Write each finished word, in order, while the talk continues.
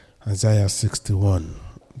Isaiah 61.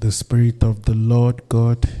 The Spirit of the Lord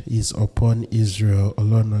God is upon Israel,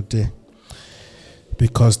 Olonade,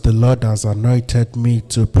 because the Lord has anointed me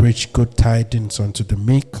to preach good tidings unto the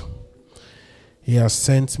meek. He has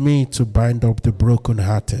sent me to bind up the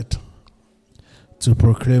brokenhearted, to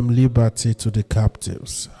proclaim liberty to the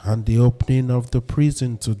captives, and the opening of the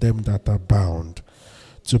prison to them that are bound,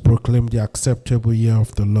 to proclaim the acceptable year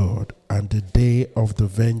of the Lord, and the day of the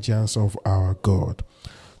vengeance of our God,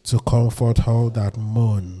 to comfort all that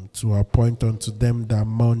mourn, to appoint unto them that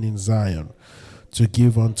mourn in Zion, to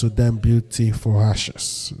give unto them beauty for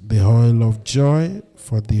ashes, the oil of joy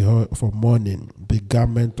for mourning, the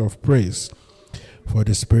garment of praise for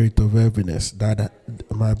the spirit of heaviness, that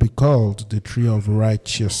might be called the tree of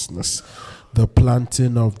righteousness, the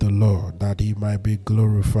planting of the Lord, that he might be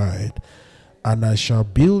glorified. And I shall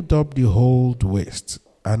build up the old waste,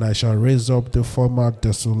 and I shall raise up the former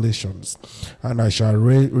desolations, and I shall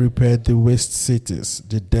repair the waste cities,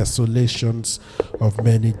 the desolations of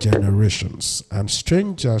many generations. And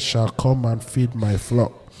strangers shall come and feed my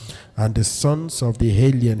flock, and the sons of the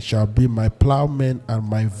alien shall be my plowmen and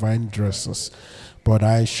my vine dressers. But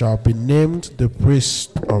I shall be named the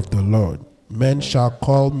priest of the Lord. Men shall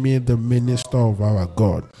call me the minister of our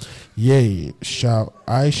God. Yea,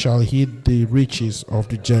 I shall heed the riches of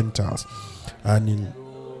the Gentiles, and in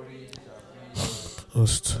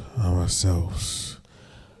host ourselves.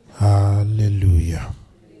 Hallelujah.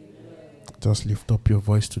 Just lift up your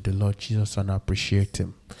voice to the Lord Jesus and appreciate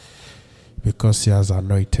him because he has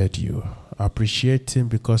anointed you. Appreciate him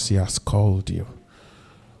because he has called you.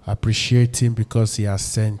 Appreciate him because he has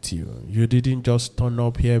sent you. You didn't just turn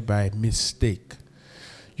up here by mistake.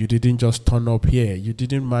 You didn't just turn up here. You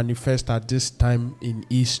didn't manifest at this time in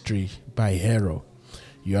history by error.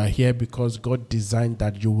 You are here because God designed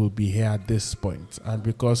that you will be here at this point, and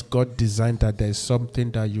because God designed that there is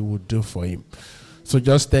something that you will do for him. So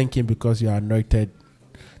just thank him because you are anointed.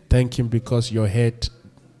 Thank him because your head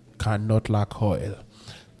cannot lack oil.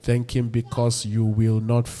 Thank him because you will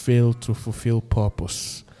not fail to fulfill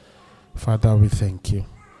purpose. Father, we thank you.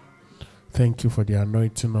 Thank you for the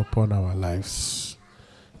anointing upon our lives.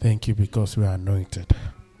 Thank you because we are anointed.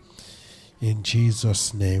 In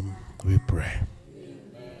Jesus' name we pray.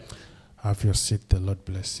 Amen. Have your seat. The Lord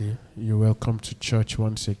bless you. You're welcome to church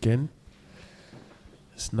once again.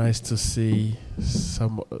 It's nice to see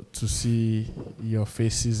your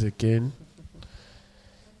faces again.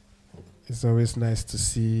 It's always nice to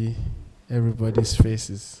see everybody's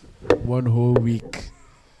faces. One whole week.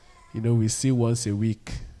 We see once a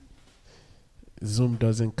week. Zoom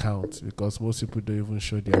doesn't count because most people don't even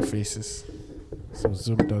show their faces. So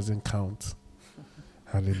Zoom doesn't count.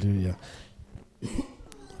 Hallelujah.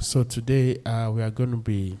 So today we are going to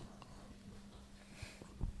be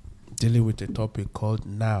dealing with a topic called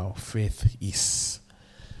Now Faith Is.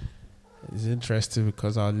 It's interesting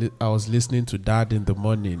because I was listening to Dad in the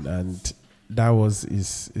morning and that was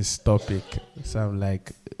his topic. So I'm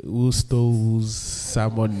like, who stole whose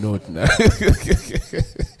sermon note now?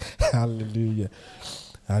 Hallelujah.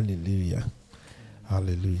 Hallelujah.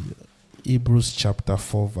 Hallelujah. Hebrews chapter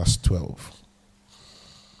 4 verse 12.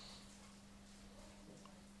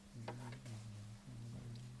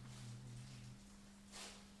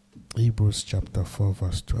 Hebrews chapter 4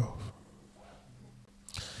 verse 12.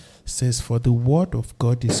 Says, for the word of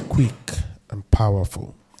God is quick and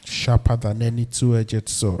powerful, sharper than any two-edged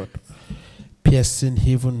sword, piercing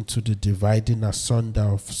even to the dividing asunder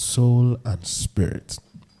of soul and spirit,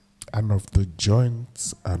 and of the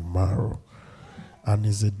joints and marrow, and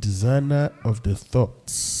is a discerner of the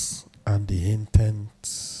thoughts and the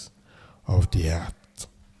intents of the heart.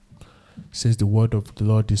 Says the word of the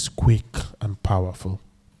Lord is quick and powerful.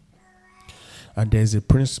 And there's a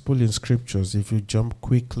principle in scriptures. If you jump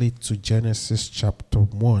quickly to Genesis chapter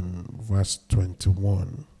 1 verse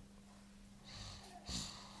 21.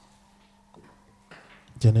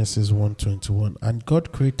 Genesis 1:21. And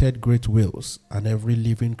God created great whales and every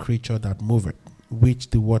living creature that moveth,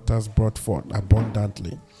 which the waters brought forth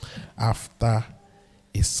abundantly after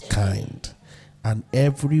his kind, and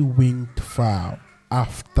every winged fowl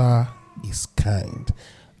after his kind.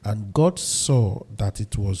 And God saw that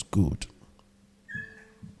it was good.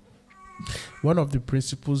 One of the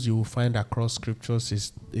principles you will find across scriptures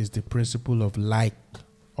is the principle of like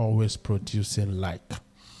always producing like.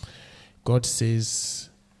 God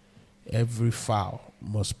says every fowl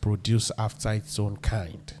must produce after its own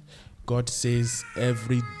kind. God says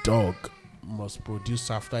every dog must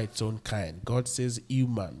produce after its own kind. God says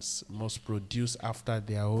humans must produce after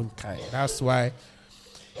their own kind. That's why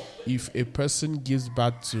if a person gives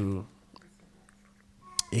birth to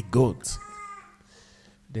a goat,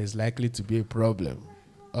 there's likely to be a problem.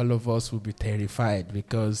 All of us will be terrified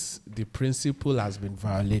because the principle has been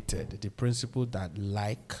violated. The principle that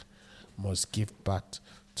like must give birth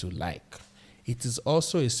to like. It is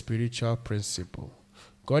also a spiritual principle.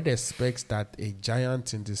 God expects that a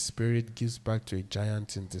giant in the spirit gives back to a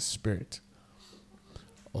giant in the spirit.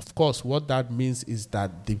 Of course, what that means is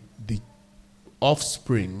that the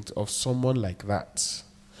offspring of someone like that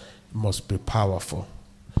must be powerful.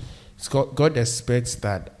 God expects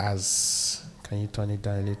that as... Can you turn it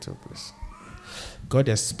down a little, please? God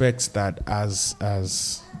expects that as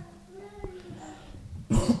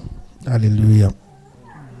hallelujah.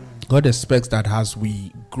 God expects that as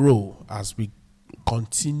we grow, as we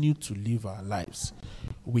continue to live our lives,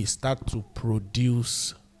 we start to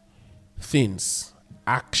produce things,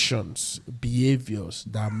 actions, behaviors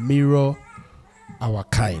that mirror our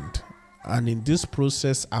kind. And in this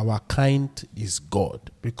process, our kind is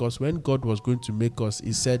God. Because when God was going to make us,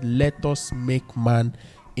 he said, let us make man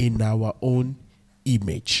in our own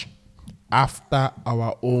image, after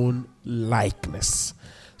our own likeness.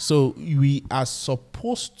 So we are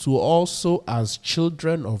supposed to also, as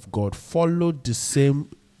children of God, follow the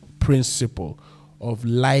same principle of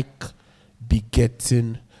like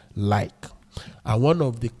begetting like. And one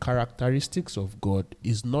of the characteristics of God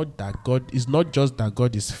is not just that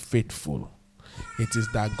God is faithful. It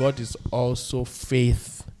is that God is also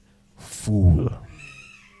faithful.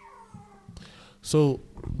 So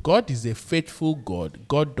God is a faithful God.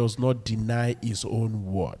 God does not deny his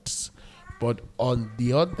own words. But on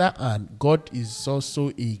the other hand, God is also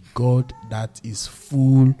a God that is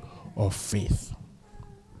full of faith.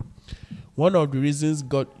 One of the reasons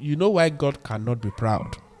you know why God cannot be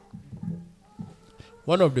proud?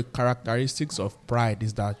 One of the characteristics of pride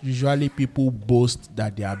is that usually people boast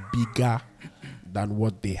that they are bigger than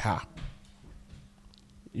what they are.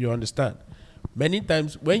 You understand? Many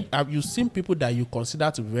times, when have you seen people that you consider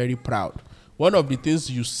to be very proud? One of the things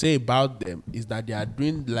you say about them is that they are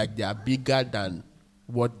doing like they are bigger than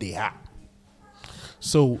what they are.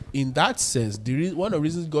 So, in that sense, one of the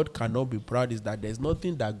reasons God cannot be proud is that there's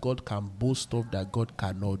nothing that God can boast of that God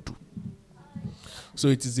cannot do. So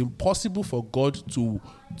it is impossible for God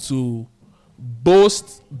to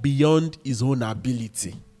boast beyond his own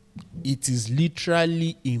ability. It is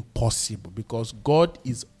literally impossible because God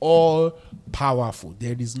is all powerful.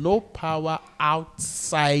 There is no power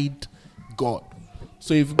outside God.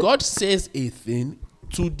 So if God says a thing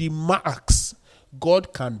to the max,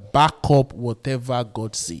 God can back up whatever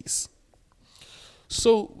God says.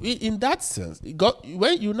 So in that sense, God,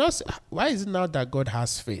 when you now say, why is it now that God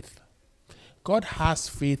has faith? God has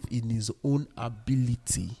faith in his own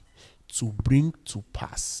ability to bring to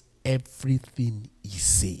pass everything he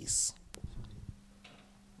says.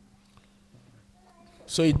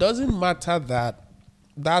 So it doesn't matter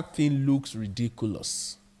that thing looks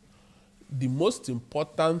ridiculous. The most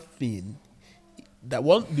important thing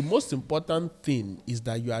is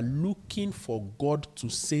that you are looking for God to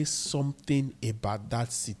say something about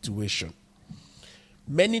that situation.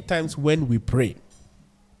 Many times when we pray,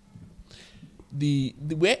 the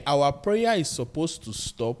way our prayer is supposed to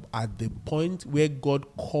stop at the point where God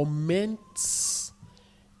comments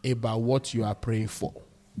about what you are praying for.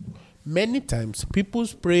 Many times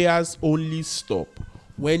people's prayers only stop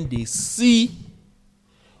when they see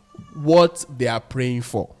what they are praying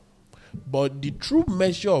for. But the true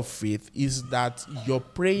measure of faith is that your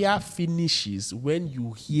prayer finishes when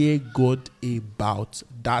you hear God about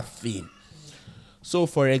that thing. So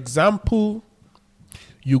for example,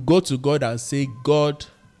 you go to God and say, God,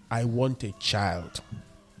 I want a child.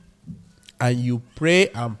 And you pray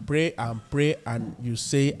and pray and pray and you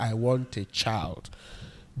say, I want a child.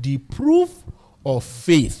 The proof of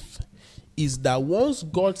faith is that once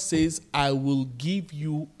God says, I will give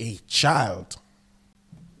you a child,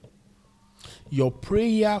 your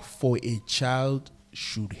prayer for a child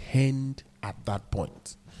should end at that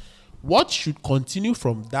point. What should continue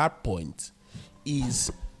from that point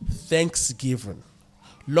is thanksgiving.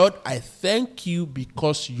 Lord, I thank you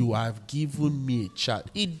because you have given me a child.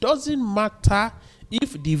 It doesn't matter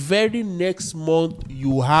if the very next month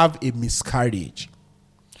you have a miscarriage.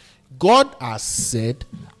 God has said,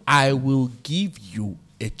 I will give you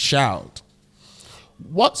a child.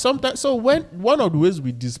 So when one of the ways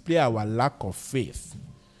we display our lack of faith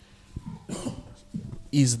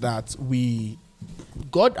is that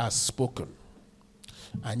God has spoken.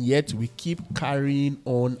 And yet we keep carrying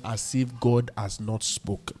on as if God has not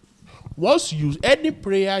spoken. Any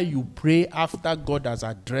prayer you pray after God has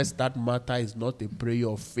addressed that matter is not a prayer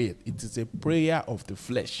of faith. It is a prayer of the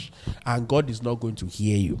flesh. And God is not going to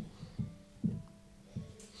hear you.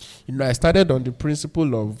 I started on the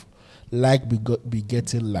principle of like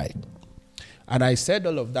begetting like. And I said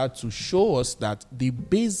all of that to show us that the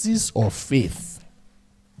basis of faith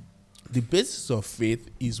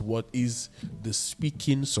is what is the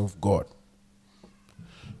speakings of God.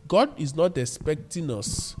 God is not expecting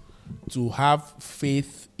us to have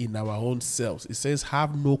faith in our own selves. It says,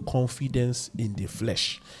 have no confidence in the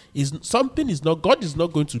flesh. God is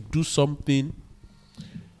not going to do something,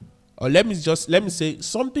 or let me say,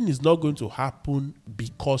 something is not going to happen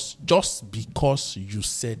just because you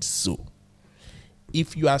said so.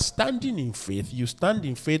 If you are standing in faith, you stand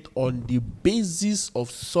in faith on the basis of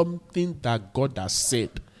something that God has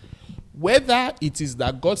said. Whether it is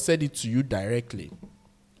that God said it to you directly,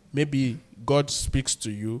 maybe God speaks to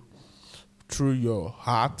you through your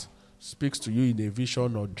heart, speaks to you in a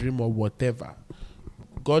vision or dream or whatever.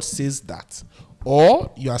 God says that. Or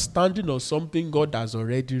you are standing on something God has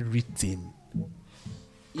already written.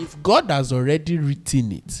 If God has already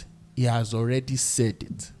written it, He has already said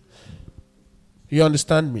it. You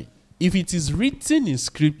understand me? If it is written in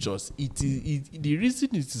scriptures, the reason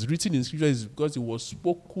it is written in scripture is because it was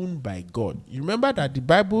spoken by God. You remember that the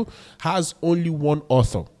Bible has only one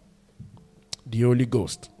author, the Holy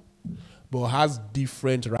Ghost, but has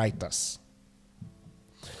different writers.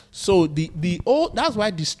 So that's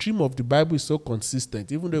why the stream of the Bible is so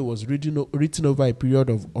consistent, even though it was written over a period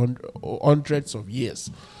of hundreds of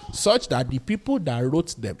years, such that the people that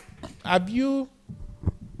wrote them. Have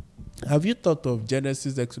you thought of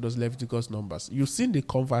Genesis, Exodus, Leviticus, Numbers? You've seen the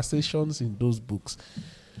conversations in those books.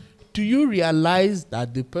 Do you realize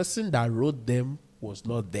that the person that wrote them was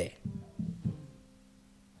not there?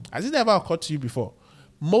 Has it ever occurred to you before?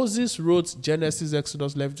 Moses wrote Genesis,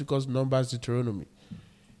 Exodus, Leviticus, Numbers, Deuteronomy.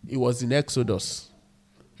 It was in Exodus.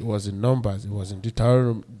 It was in Numbers. It was in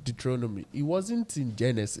Deuteronomy. It wasn't in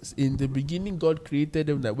Genesis. In the beginning, God created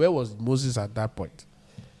them. Where was Moses at that point?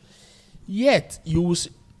 Yet,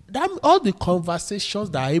 all the conversations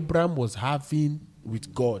that Abraham was having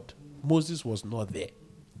with God, Moses was not there.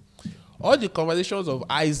 All the conversations of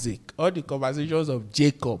Isaac, all the conversations of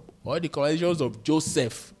Jacob, all the conversations of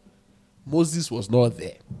Joseph, Moses was not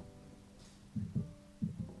there.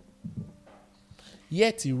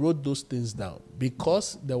 Yet he wrote those things down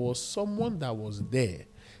because there was someone that was there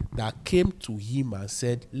that came to him and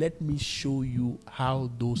said, let me show you how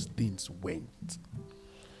those things went.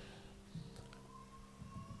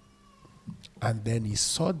 And then he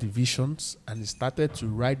saw the visions and he started to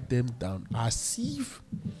write them down as if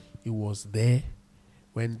he was there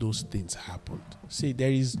when those things happened. See,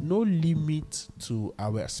 there is no limit to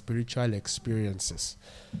our spiritual experiences.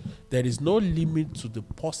 There is no limit to the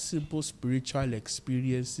possible spiritual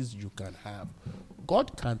experiences you can have.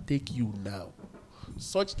 God can take you now,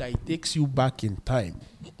 such that He takes you back in time.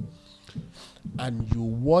 And you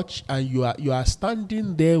watch, and you are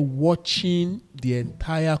standing there watching the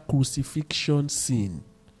entire crucifixion scene,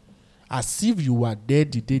 as if you were there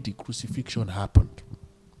the day the crucifixion happened.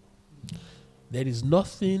 There is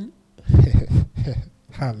nothing.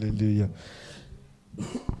 Hallelujah.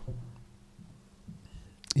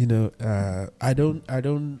 I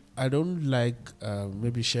don't like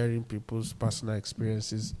maybe sharing people's personal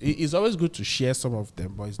experiences. It's always good to share some of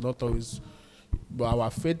them, but it's not always. But our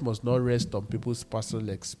faith must not rest on people's personal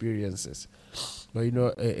experiences. But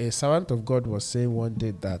a servant of God was saying one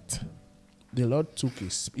day that the Lord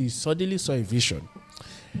he suddenly saw a vision.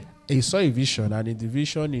 He saw a vision, and in the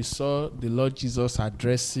vision he saw the Lord Jesus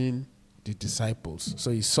addressing the disciples.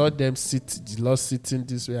 So he saw them the Lord sitting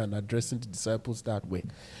this way and addressing the disciples that way.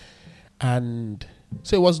 And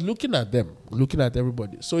so he was looking at them, looking at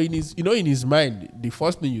everybody. So in his mind, the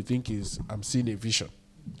first thing you think is, I'm seeing a vision.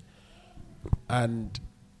 And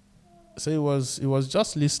so he was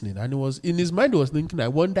just listening, and in his mind he was thinking, I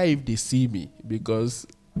wonder if they see me, because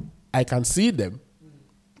I can see them,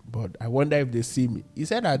 but I wonder if they see me. He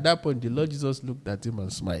said at that point the Lord Jesus looked at him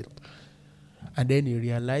and smiled. And then he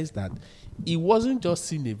realized that he wasn't just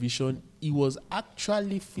seeing a vision, he was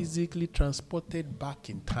actually physically transported back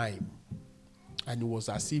in time. And it was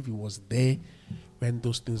as if he was there when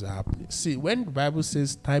those things are happening. See, when the Bible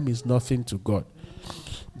says time is nothing to God,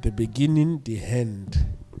 the beginning, the end,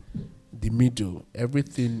 the middle,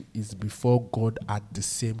 everything is before God at the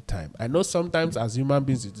same time. I know sometimes as human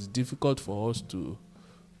beings it is difficult for us to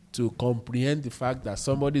comprehend the fact that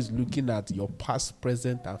somebody is looking at your past,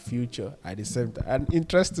 present, and future at the same time. And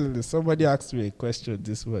interestingly, somebody asked me a question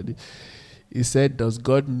this morning. He said, does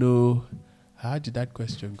God know... How did that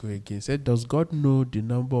question go again? He said, does God know the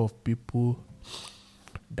number of people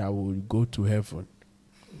that will go to heaven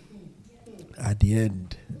at the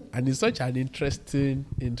end? And it's such an interesting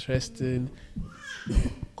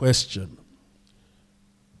question,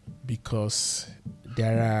 because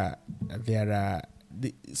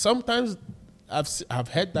sometimes I've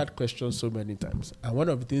heard that question so many times, and one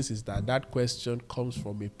of the things is that question comes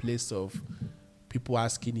from a place of people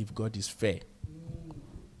asking if God is fair.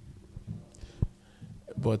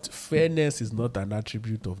 But fairness is not an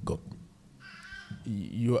attribute of God.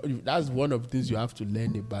 That's one of the things you have to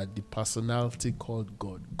learn about the personality called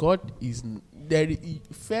God.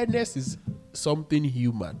 Fairness is something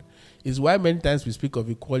human. It's why many times we speak of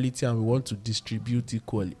equality and we want to distribute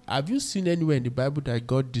equally. Have you seen anywhere in the Bible that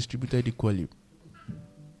God distributed equally?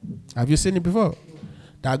 Have you seen it before?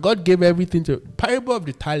 That God gave everything to... Parable of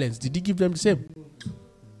the talents, did he give them the same?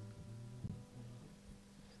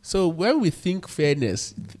 So when we think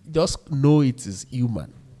fairness, just know it is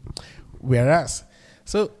human. Whereas,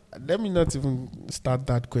 so let me not even start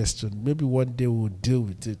that question. Maybe one day we'll deal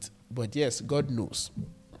with it. But yes, God knows.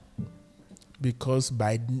 Because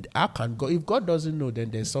how can God, if God doesn't know,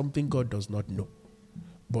 then there's something God does not know.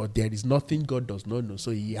 But there is nothing God does not know,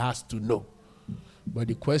 so he has to know. But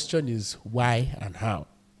the question is why and how.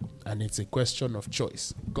 And it's a question of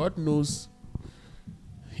choice. God knows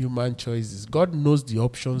human choices. God knows the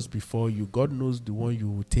options before you. God knows the one you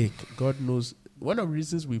will take. God knows. One of the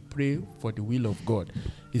reasons we pray for the will of God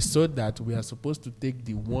is so that we are supposed to take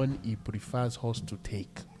the one he prefers us to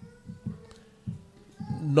take.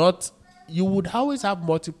 You would always have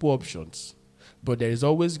multiple options, but there is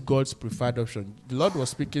always God's preferred option. The Lord was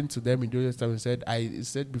speaking to them in the Old Testament and said, I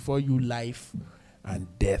said before you life and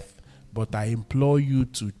death, but I implore you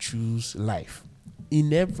to choose life.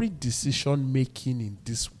 In every decision making in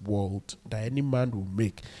this world that any man will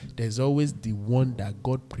make, there's always the one that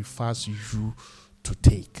God prefers you to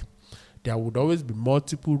take. There would always be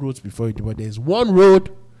multiple roads before you, but there's one road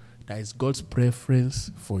that is God's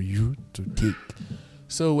preference for you to take.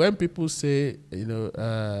 So when people say,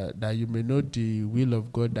 that you may know the will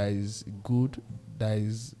of God that is good, that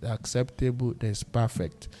is acceptable, that is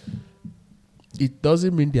perfect, it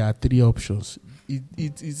doesn't mean there are three options.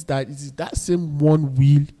 It is that same one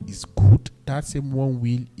will is good, that same one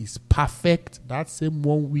will is perfect, that same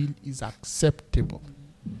one will is acceptable.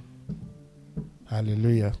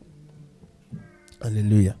 Hallelujah.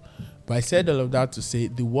 Hallelujah. But I said all of that to say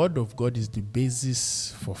the word of God is the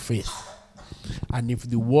basis for faith. And if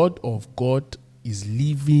the word of God is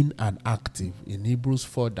living and active, in Hebrews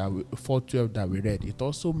 4:12 that we read, it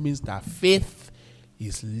also means that faith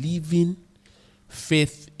is living,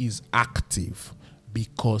 faith is active,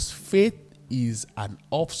 because faith is an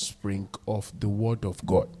offspring of the word of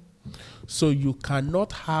God. So you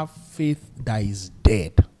cannot have faith that is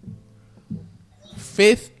dead.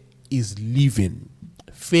 Faith is living.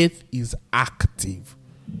 Faith is active.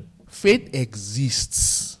 Faith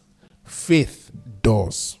exists. Faith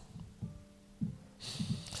does.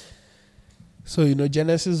 So,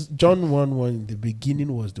 Genesis, John 1:1, in the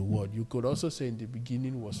beginning was the word. You could also say in the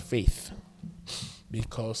beginning was faith.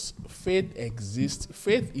 Because faith exists.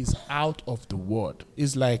 Faith is out of the word.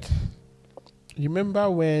 It's like, you remember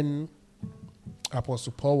when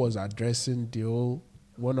Apostle Paul was addressing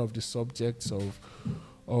one of the subjects of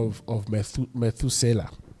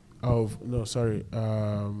Methuselah,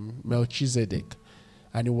 Melchizedek,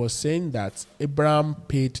 and he was saying that Abraham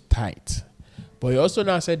paid tithe, but he also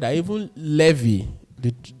now said that even Levi,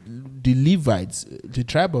 the Levites, the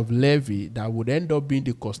tribe of Levi, that would end up being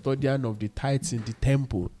the custodian of the tithes in the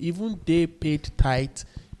temple, even they paid tithe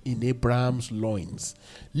in Abraham's loins.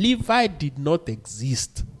 Levi did not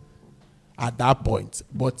exist at that point,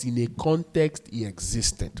 but in a context he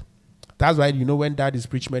existed. That's why, when Dad is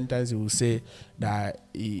preaching many times, he will say that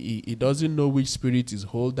he doesn't know which spirit is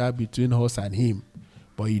holder between us and him,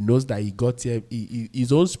 but he knows that he got here.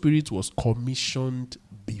 His own spirit was commissioned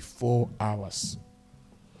before ours.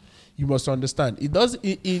 You must understand. It does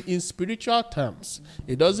in spiritual terms.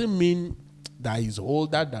 It doesn't mean that he's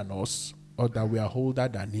older than us or that we are older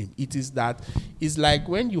than him. It is that it's like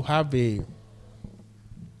when you have a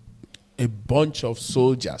bunch of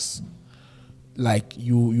soldiers, like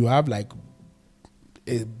you have like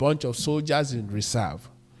a bunch of soldiers in reserve.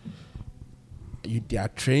 They are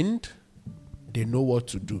trained, they know what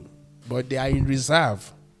to do, but they are in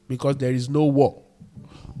reserve because there is no war.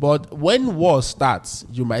 But when war starts,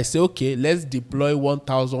 you might say, okay, let's deploy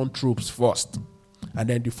 1,000 troops first, and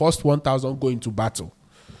then the first 1,000 go into battle.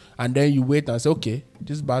 And then you wait and say, okay,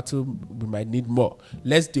 this battle, we might need more.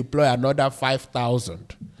 Let's deploy another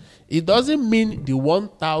 5,000. It doesn't mean the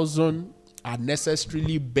 1,000 are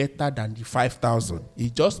necessarily better than the 5,000.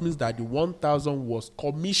 It just means that the 1,000 was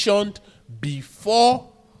commissioned before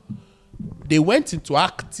they went into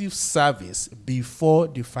active service before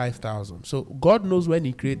the 5,000. So God knows when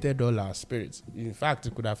he created all our spirits. In fact,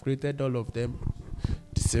 he could have created all of them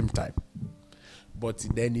at the same time. But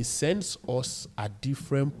then he sends us at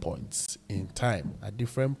different points in time,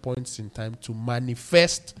 to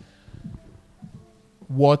manifest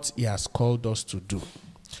what he has called us to do.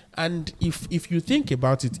 And if you think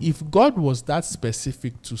about it, if God was that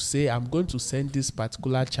specific to say, I'm going to send this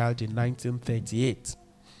particular child in 1938,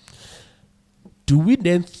 do we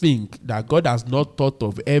then think that God has not thought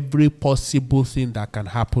of every possible thing that can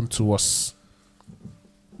happen to us?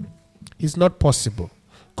 It's not possible.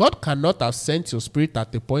 God cannot have sent your spirit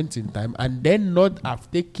at a point in time and then not have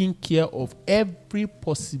taken care of every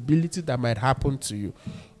possibility that might happen to you.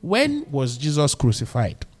 When was Jesus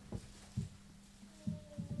crucified?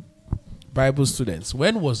 Bible students,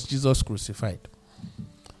 when was Jesus crucified?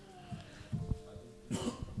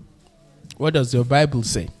 What does your Bible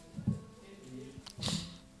say?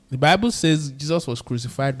 The Bible says Jesus was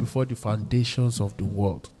crucified before the foundations of the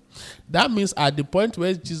world. That means at the point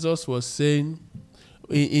where Jesus was saying,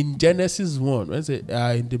 in Genesis 1, when it said,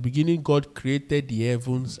 in the beginning God created the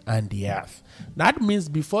heavens and the earth. That means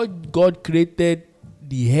before God created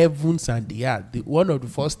the heavens and the earth, one of the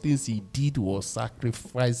first things he did was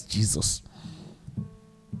sacrifice Jesus.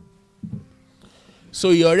 So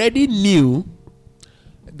he already knew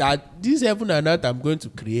that this heaven and earth I'm going to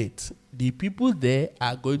create, the people there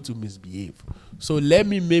are going to misbehave. So let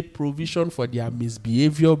me make provision for their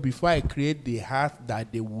misbehavior before I create the earth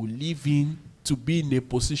that they will live in to be in a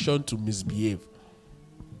position to misbehave.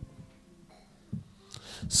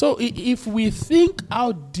 So if we think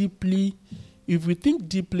deeply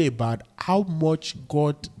about how much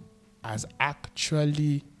God has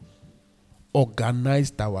actually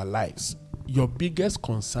organized our lives, your biggest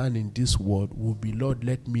concern in this world will be, Lord,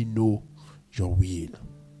 let me know your will.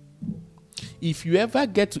 If you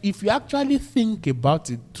actually think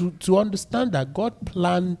about it, to understand that God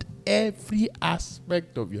planned every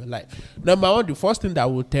aspect of your life. Number one, the first thing that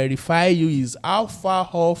will terrify you is how far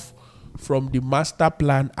off from the master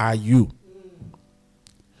plan are you?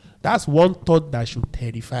 That's one thought that should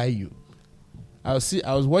terrify you. I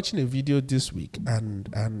was watching a video this week and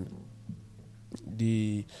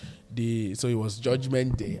so it was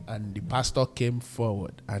Judgment Day, and the pastor came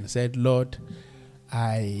forward and said, Lord,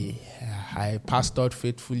 I pastored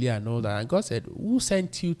faithfully and all that. And God said, who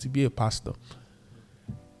sent you to be a pastor?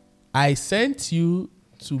 I sent you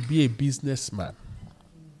to be a businessman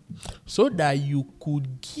so that you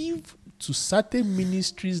could give to certain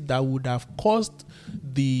ministries that would have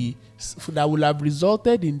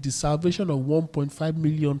resulted in the salvation of 1.5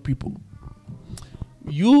 million people.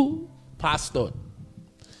 You pastored,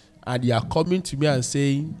 and you are coming to me and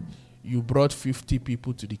saying you brought 50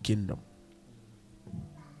 people to the kingdom.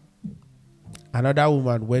 Another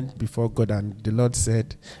woman went before God, and the Lord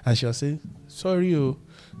said, and she was saying, sorry, the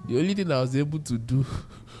only thing I was able to do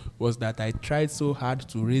was that I tried so hard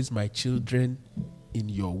to raise my children in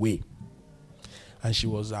your way. And she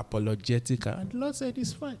was apologetic, and the Lord said,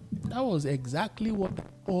 it's fine. That was exactly what I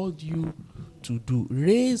called you to do.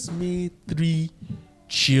 Raise me 3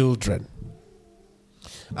 children.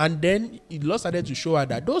 And then the Lord started to show her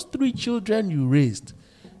that those 3 children you raised,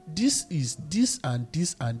 this and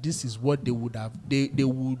this is what they would have, they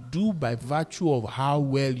would do by virtue of how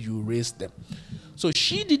well you raised them. So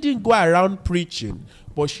she didn't go around preaching,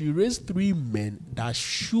 but she raised 3 men that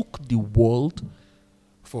shook the world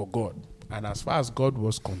for God. And as far as God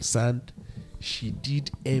was concerned, she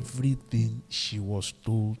did everything she was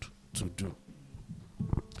told to do.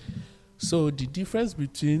 So the difference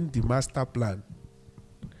between the master plan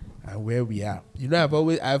and where we are. You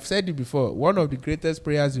know, I've said it before. One of the greatest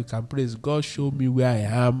prayers you can pray is, God, show me where I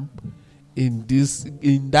am in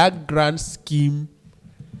that grand scheme.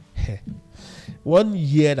 One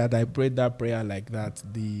year that I prayed that prayer like that,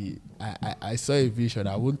 I saw a vision.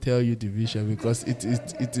 I won't tell you the vision because it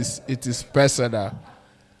is personal.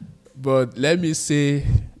 But let me say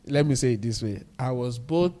it this way. I was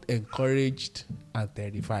both encouraged and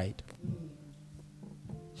terrified.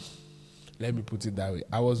 Let me put it that way.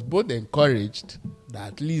 I was both encouraged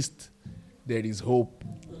that at least there is hope.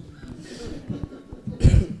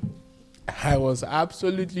 I was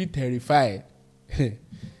absolutely terrified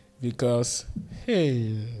because,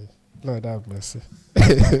 hey, Lord have mercy.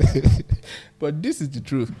 But this is the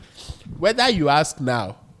truth. Whether you ask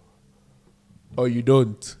now or you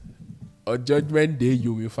don't, on Judgment Day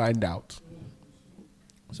you will find out.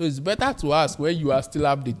 So it's better to ask when you still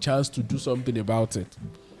have the chance to do something about it.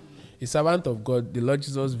 A servant of God, the Lord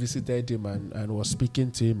Jesus visited him and was speaking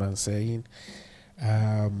to him and saying,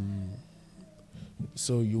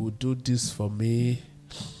 So you will do this for me.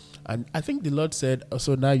 And I think the Lord said,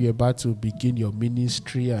 so now you're about to begin your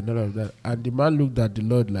ministry and all of that. And the man looked at the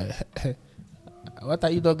Lord like, what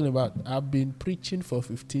are you talking about? I've been preaching for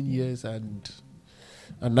 15 years and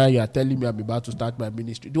now you are telling me I'm about to start my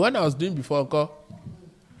ministry. The one I was doing before, Uncle.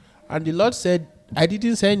 And the Lord said, I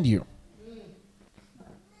didn't send you.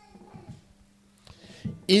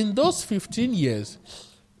 In those 15 years,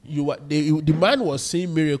 the man was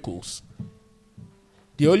seeing miracles.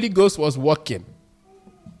 The Holy Ghost was working.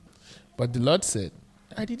 But the Lord said,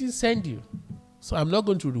 I didn't send you. So I'm not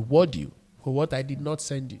going to reward you for what I did not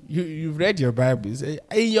send you. You've read your Bible. You say,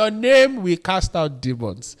 in your name we cast out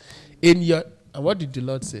demons. And what did the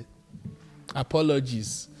Lord say?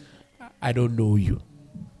 Apologies. I don't know you.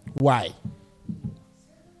 Why?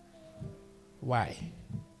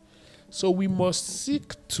 So we must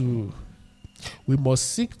seek to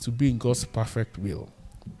be in God's perfect will.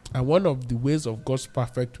 And one of the ways of God's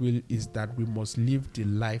perfect will is that we must live the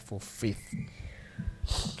life of faith.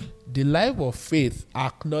 The life of faith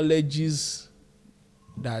acknowledges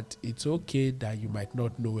that it's okay that you might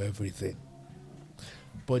not know everything.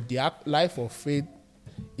 But the life of faith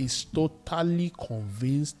is totally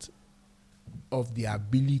convinced of the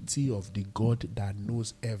ability of the God that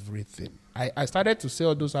knows everything. I started to say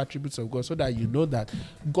all those attributes of God so that you know that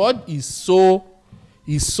God is so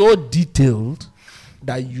detailed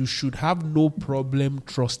that you should have no problem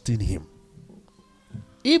trusting him.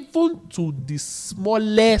 Even to the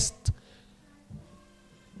smallest.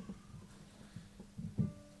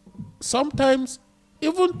 Sometimes,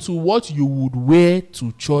 even to what you would wear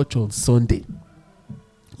to church on Sunday.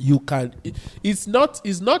 You can. It's not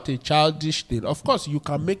a childish thing. Of course, you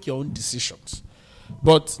can make your own decisions.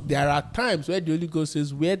 But there are times where the Holy Ghost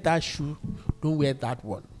says, wear that shoe, don't wear that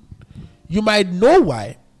one. You might know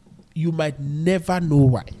why. You might never know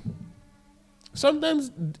why. Sometimes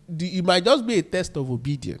it might just be a test of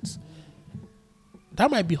obedience. That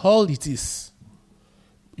might be all it is.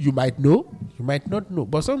 You might know, you might not know.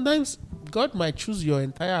 But sometimes God might choose your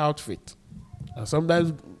entire outfit.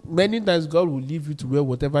 And many times God will leave you to wear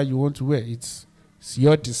whatever you want to wear. It's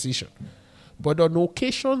your decision. But on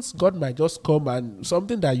occasions, God might just come and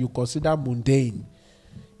something that you consider mundane,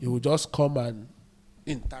 he will just come and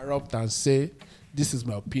interrupt and say, this is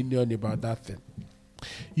my opinion about that thing.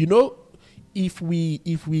 You know, if we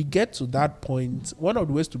get to that point, one of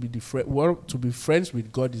the ways to be friends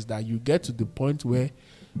with God is that you get to the point where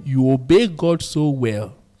you obey God so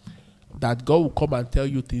well that God will come and tell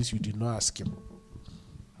you things you did not ask him.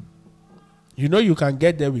 You know, you can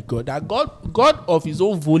get there with God. That God of his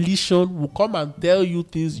own volition will come and tell you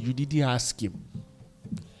things you didn't ask him.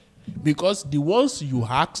 Because the ones you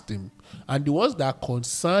asked him and the ones that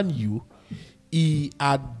concern you, he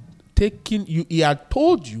had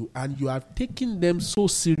told you, and you have taken them so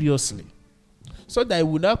seriously. So that he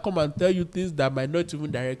will now come and tell you things that might not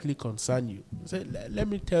even directly concern you. Say, let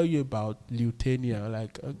me tell you about Leutania.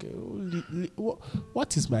 Like, okay,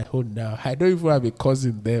 what is my own now? I don't even have a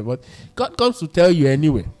cousin there, but God comes to tell you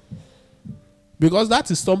anyway. Because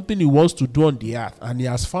that is something he wants to do on the earth, and he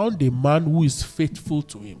has found a man who is faithful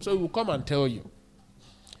to him. So he will come and tell you.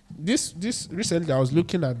 This recently I was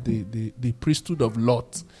looking at the priesthood of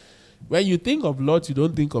Lot. When you think of Lot, you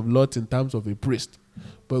don't think of Lot in terms of a priest.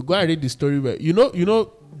 But go and read the story where you know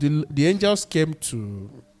the angels came to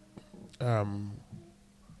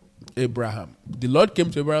Abraham. The Lord came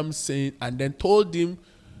to Abraham saying, and then told him,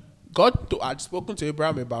 God had spoken to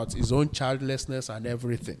Abraham about his own childlessness and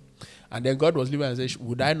everything. And then God was leaving and said,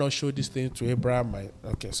 would I not show this thing to Abraham?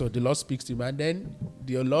 Okay, so the Lord speaks to him. And then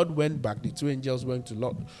the Lord went back. The two angels went to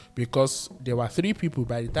Lot. Because there were 3 people.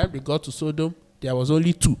 By the time they got to Sodom, there was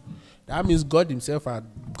only 2. That means God himself had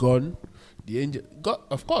gone. The angel, God,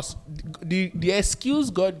 of course, the excuse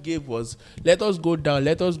God gave was, let us go down.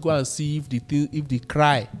 Let us go and see if the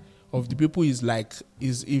cry of the people is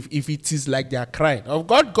if it is like they are crying. Of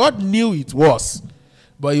God knew it was.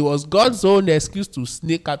 But it was God's own excuse to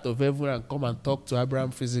sneak out of heaven and come and talk to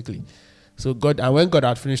Abraham physically. So when God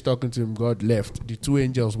had finished talking to him, God left. The 2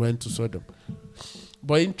 angels went to Sodom.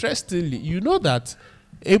 But interestingly, you know that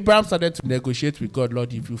Abraham started to negotiate with God.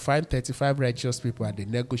 Lord, if you find 35 righteous people, and they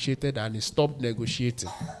negotiated, and he stopped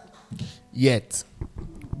negotiating. Yet,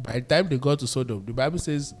 by the time they got to Sodom, the Bible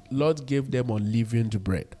says, Lord gave them unleavened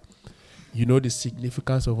bread. You know the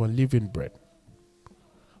significance of unleavened bread.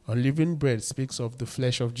 Unleavened bread speaks of the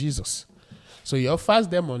flesh of Jesus. So he offers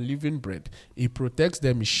them unleavened bread. He protects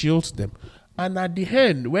them. He shields them. And at the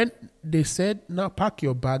end, when they said, now pack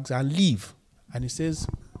your bags and leave. And he says,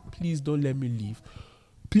 please don't let me leave.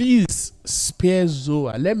 Please spare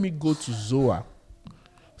Zoar. Let me go to Zoar.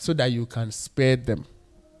 so that you can spare them.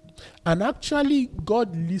 And actually,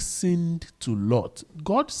 God listened to Lot.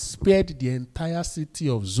 God spared the entire city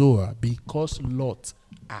of Zoar because Lot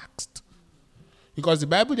asked. Because the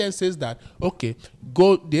Bible then says that, okay,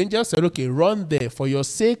 go. The angel said, okay, run there. For your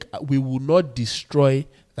sake, we will not destroy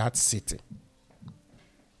that city.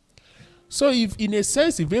 So if, in a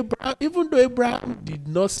sense, if Abraham, even though Abraham did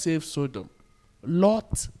not save Sodom,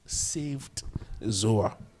 Lot saved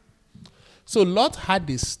Zoar. So Lot had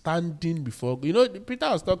a standing before. Peter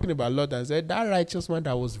was talking about Lot and said that righteous man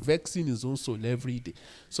that was vexing his own soul every day.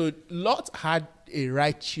 So Lot had a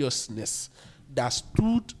righteousness that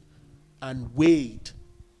stood and weighed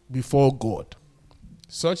before God,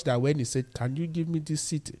 such that when he said, "Can you give me this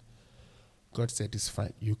city?" God said, "It's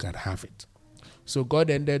fine. You can have it." So God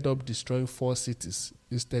ended up destroying 4 cities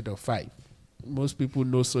instead of 5. Most people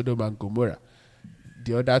know Sodom and Gomorrah.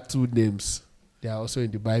 The other 2 names, they are also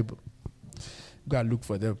in the Bible. Go and look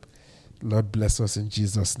for them. Lord bless us in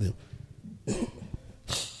Jesus' name.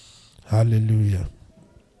 Hallelujah.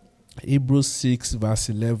 Hebrews 6 verse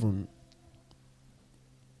 11.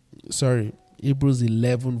 Hebrews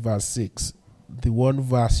 11 verse 6. The one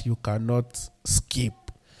verse you cannot skip.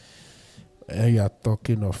 And you are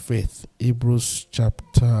talking of faith. Hebrews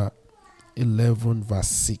chapter 11 verse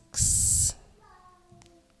 6.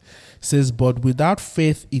 Says, but without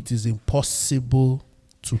faith it is impossible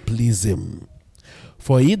to please him.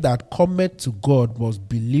 For he that cometh to God must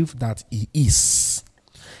believe that he is,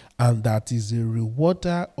 and that is a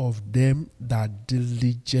rewarder of them that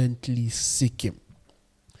diligently seek him.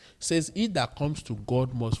 Says, he that comes to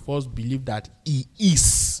God must first believe that he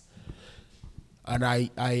is. And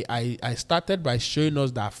I started by showing us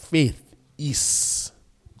that faith is.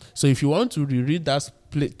 So if you want to reread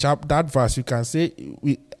that verse, you can say,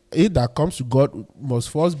 he that comes to God must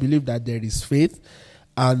first believe that there is faith,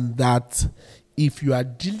 and that if you are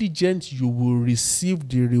diligent, you will receive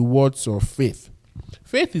the rewards of faith.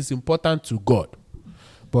 Faith is important to God,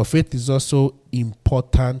 but faith is also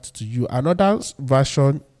important to you. Another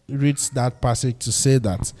version reads that passage to say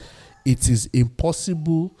that it is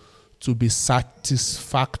impossible to be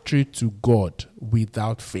satisfactory to God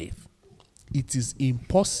without faith. It is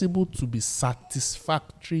impossible to be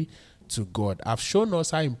satisfactory to God. I've shown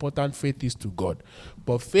us how important faith is to God,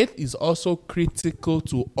 but faith is also critical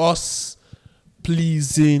to us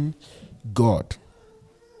pleasing God.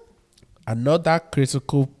 Another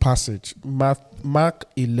critical passage, Mark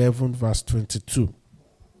 11 verse 22.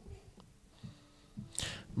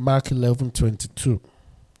 Mark 11, 22.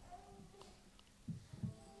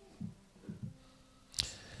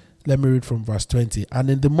 Let me read from verse 20. And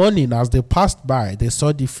in the morning, as they passed by, they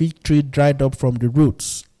saw the fig tree dried up from the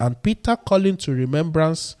roots. And Peter, calling to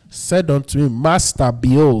remembrance, said unto him, Master,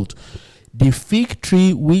 behold, the fig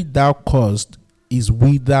tree which thou caused is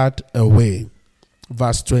withered away.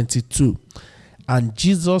 Verse 22. And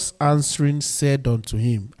Jesus answering said unto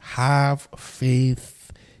him, have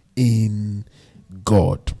faith in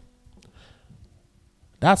God.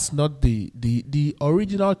 That's not the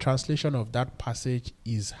original translation of that passage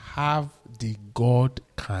is have the God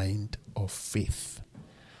kind of faith.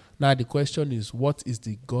 Now the question is, what is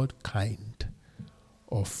the God kind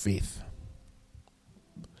of faith?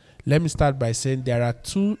 Let me start by saying there are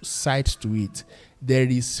 2 sides to it. There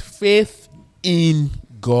is faith in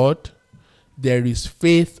God. There is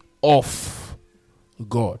faith of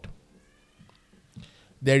God.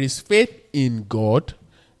 There is faith in God.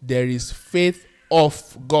 There is faith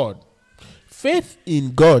of God. Faith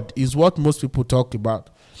in God is what most people talk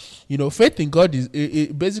about. Faith in God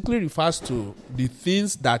it basically refers to the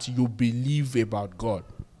things that you believe about God.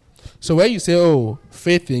 So when you say, "Oh,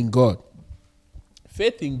 faith in God,"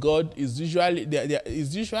 is usually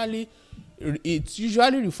it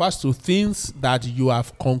usually refers to things that you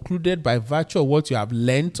have concluded by virtue of what you have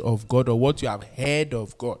learnt of God or what you have heard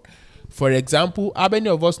of God. For example, how many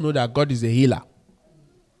of us know that God is a healer?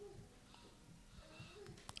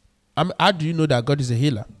 How do you know that God is a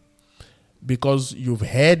healer? Because you've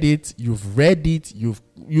heard it, you've read it,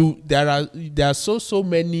 there are so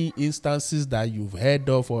many instances that you've heard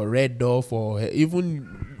of or read of, or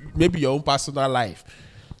even maybe your own personal life.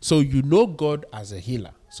 So you know God as a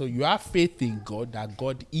healer. So you have faith in God that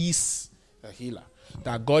God is a healer,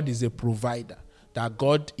 that God is a provider, that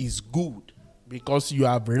God is good, because you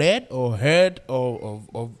have read or heard of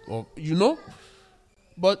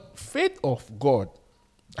But faith of God,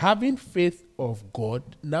 having faith of God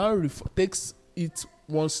now takes it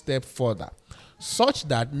one step further, such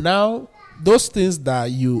that now those things that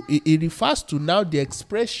it refers to now the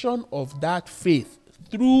expression of that faith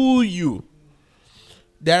through you.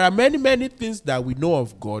 There are many, many things that we know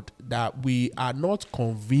of God that we are not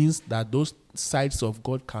convinced that those sides of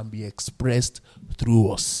God can be expressed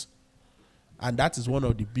through us. And that is one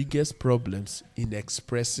of the biggest problems in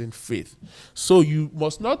expressing faith. So you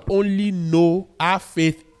must not only have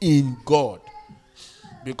faith in God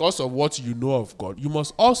because of what you know of God, you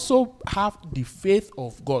must also have the faith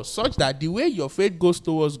of God, such that the way your faith goes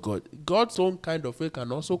towards God, God's own kind of faith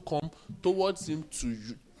can also come towards him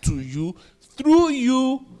to you, through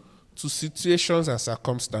you, to situations and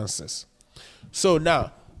circumstances. So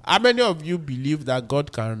now, how many of you believe that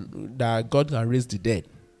God can raise the dead?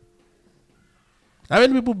 How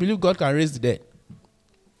many people believe God can raise the dead?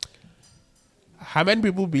 How many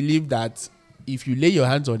people believe that if you lay your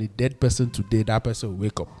hands on a dead person today, that person will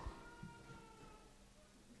wake up?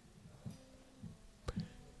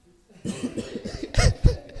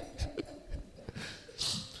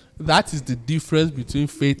 That is the difference between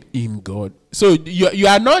faith in God. So you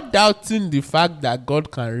are not doubting the fact that God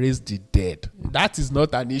can raise the dead. That is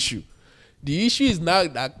not an issue. The issue is now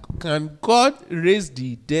that can God raise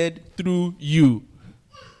the dead through you?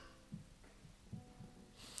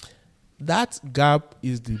 That gap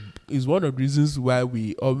is one of the reasons why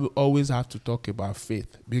we always have to talk about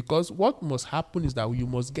faith. Because what must happen is that you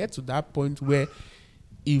must get to that point where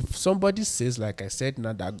if somebody says, like I said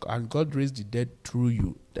now, that and God raised the dead through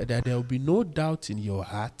you, that there will be no doubt in your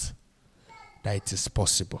heart that it is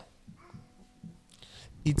possible.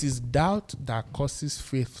 It is doubt that causes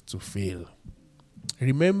faith to fail.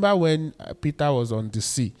 Remember when Peter was on the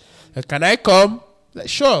sea? Can I come? Like,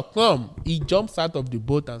 sure, come. He jumps out of the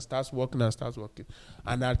boat and starts walking.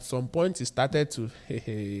 And at some point, he started to...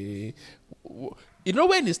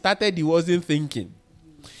 when he started, he wasn't thinking.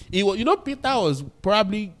 Peter was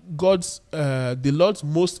probably the Lord's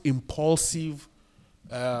most impulsive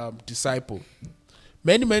disciple.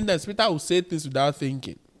 Many, many times, Peter would say things without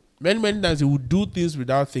thinking. Many, many times, he would do things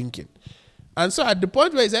without thinking. And so at the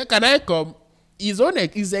point where he said, can I come?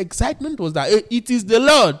 His excitement was that it is the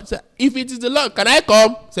Lord. So if it is the Lord, can I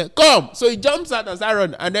come? He said, come. So he jumps out and starts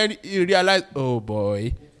running. And then he realized, oh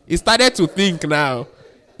boy. He started to think now.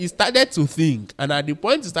 And at the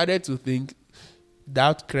point he started to think,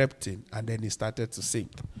 doubt crept in. And then he started to sink.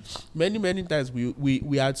 Many, many times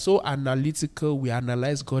we are so analytical, we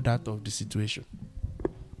analyze God out of the situation.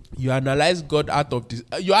 You analyze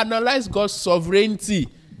God's sovereignty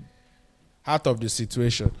out of the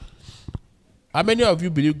situation. How many of you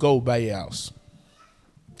believe God will buy a house?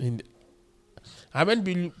 How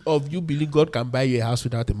many of you believe God can buy you a house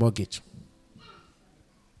without a mortgage?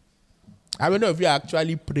 How many of you are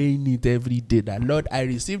actually praying it every day that, Lord, I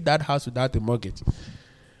received that house without a mortgage?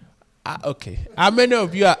 Okay. How many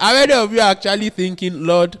of you are actually thinking,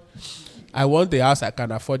 Lord, I want a house I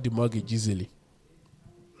can afford the mortgage easily?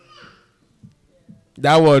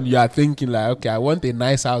 That one you are thinking like, okay, I want a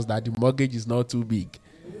nice house that the mortgage is not too big.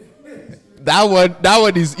 That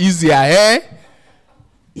one is easier, eh?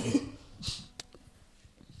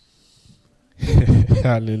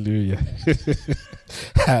 Hallelujah.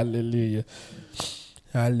 Hallelujah.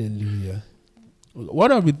 Hallelujah.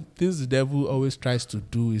 One of the things the devil always tries to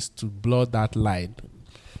do is to blur that line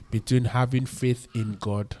between having faith in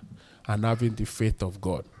God and having the faith of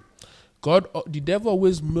God. The devil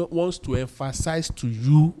always wants to emphasize to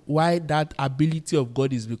you why that ability of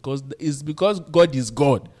God is because God is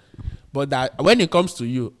God. But that when it comes to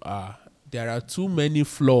you, there are too many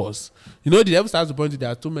flaws. The devil starts to point to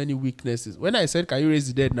there are too many weaknesses. When I said, can you raise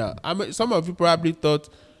the dead now? Some of you probably thought,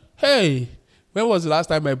 hey, when was the last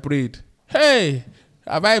time I prayed? Hey,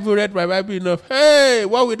 have I even read my Bible enough? Hey,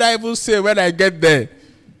 what would I even say when I get there?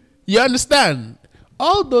 You understand?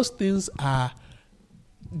 All those things are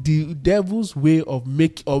the devil's way of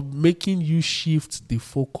making you shift the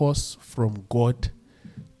focus from God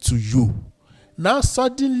to you. Now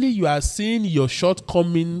suddenly you are seeing your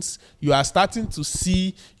shortcomings. You are starting to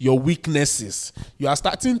see your weaknesses. You are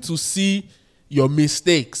starting to see your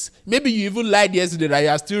mistakes. Maybe you even lied yesterday that you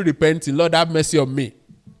are still repenting. Lord, have mercy on me.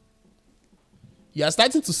 You are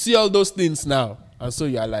starting to see all those things now. And so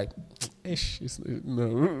you are like,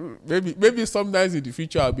 no. Maybe sometimes in the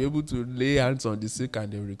future I'll be able to lay hands on the sick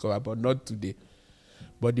and they'll recover, but not today.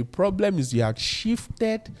 But the problem is you have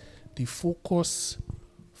shifted the focus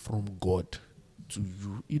from God to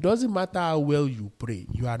you. It doesn't matter how well you pray.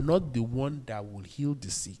 You are not the one that will heal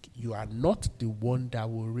the sick. You are not the one that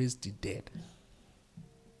will raise the dead.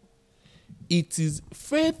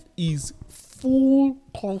 Faith is full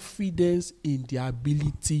confidence in the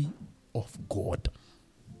ability of God.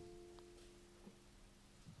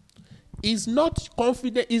 It's not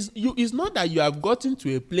confident. It's not that you have gotten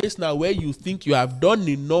to a place now where you think you have done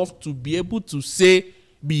enough to be able to say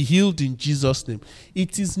Be healed in Jesus' name.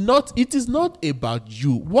 It is not about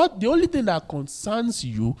you. The only thing that concerns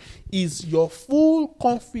you is your full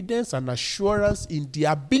confidence and assurance in the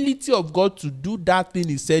ability of God to do that thing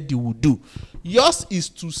he said he would do. Yours is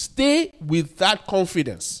to stay with that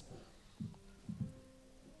confidence.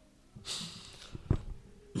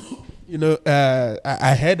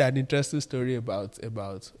 I heard an interesting story about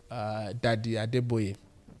Daddy Adeboye.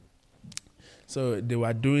 So they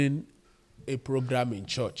were doing a program in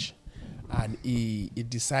church, and he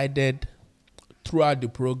decided throughout the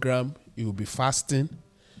program he will be fasting.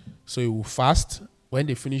 So he will fast. When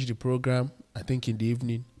they finish the program, I think in the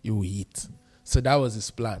evening, he will eat. So that was his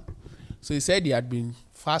plan. So he said he had been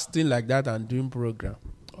fasting like that and doing program.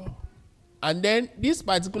 And then this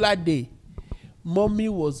particular day, mommy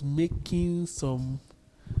was making some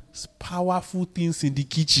powerful things in the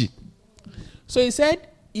kitchen. So he said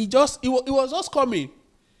he was just coming.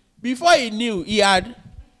 Before he knew, he had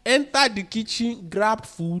entered the kitchen, grabbed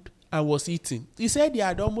food, and was eating. He said he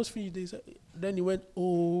had almost finished. Then he went,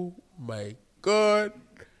 oh my God,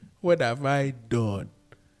 what have I done?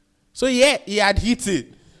 So yeah, he had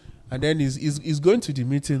eaten. And then he's going to the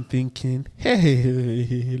meeting thinking,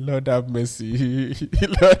 hey, Lord have mercy.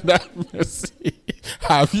 Lord have mercy.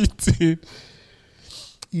 Have eaten.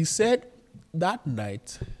 He said that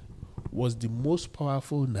night was the most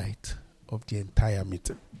powerful night of the entire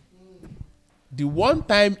meeting. The one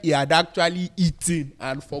time he had actually eaten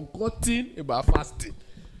and forgotten about fasting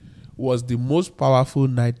was the most powerful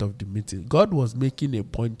night of the meeting. God was making a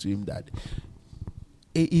point to him that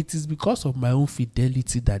it is because of my own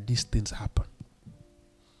fidelity that these things happen.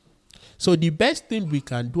 So the best thing we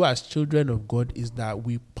can do as children of God is that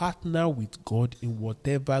we partner with God in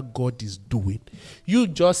whatever God is doing. You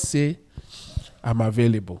just say, I'm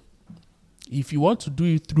available. If you want to do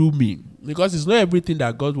it through me, because it's not everything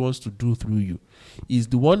that God wants to do through you. He's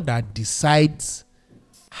the one that decides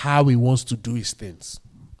how he wants to do his things.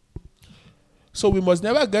 So we must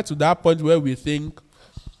never get to that point where we think,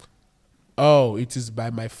 oh, it is by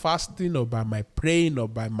my fasting or by my praying or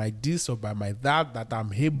by my this or by my that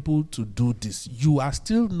I'm able to do this. You are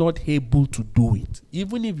still not able to do it.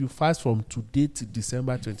 Even if you fast from today to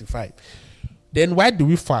December 25. Then why do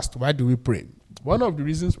we fast? Why do we pray? One of the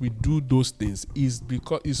reasons we do those things is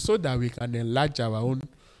so that we can enlarge our own.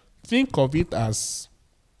 Think of it as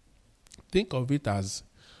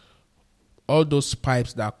all those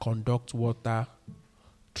pipes that conduct water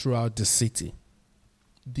throughout the city.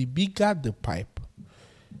 The bigger the pipe,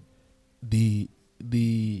 the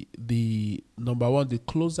number one, the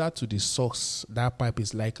closer to the source that pipe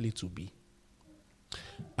is likely to be.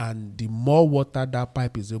 And the more water that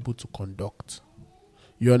pipe is able to conduct.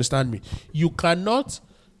 You understand me? You cannot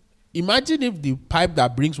imagine if the pipe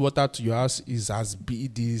that brings water to your house is as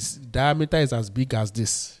big, this diameter is as big as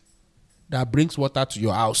this, that brings water to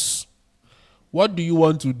your house. What do you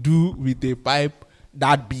want to do with a pipe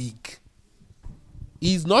that big?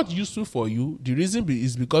 It's not useful for you. The reason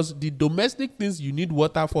is because the domestic things you need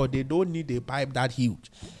water for, they don't need a pipe that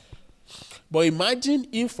huge. But imagine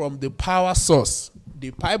if from the power source,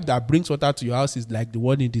 the pipe that brings water to your house is like the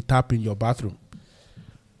one in the tap in your bathroom.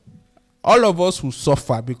 All of us will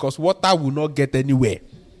suffer because water will not get anywhere.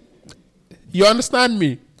 You understand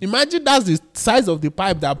me? Imagine that's the size of the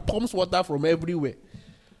pipe that pumps water from everywhere.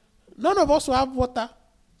 None of us will have water.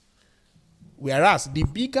 Whereas the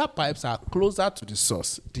bigger pipes are closer to the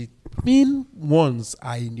source. The thin ones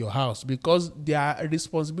are in your house because their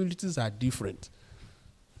responsibilities are different.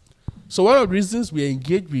 So one of the reasons we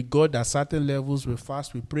engage with God at certain levels, we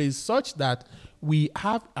fast, we pray, is such that we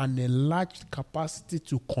have an enlarged capacity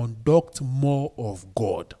to conduct more of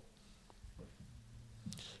God.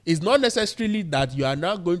 It's not necessarily that you are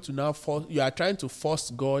now going to you are trying to force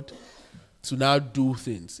God to now do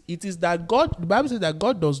things. It is that God, the Bible says that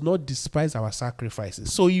God does not despise our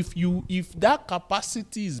sacrifices. So if that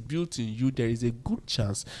capacity is built in you, there is a good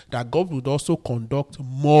chance that God would also conduct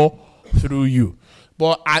more through you.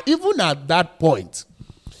 But even at that point,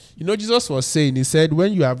 Jesus was saying, he said,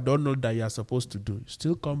 when you have done all that you are supposed to do,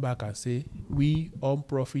 still come back and say, we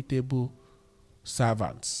unprofitable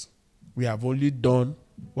servants, we have only done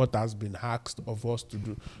what has been asked of us to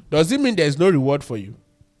do. Does it mean there's no reward for you?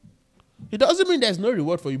 It doesn't mean there's no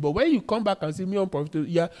reward for you. But when you come back and say me unprofitable,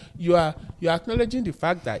 you are acknowledging the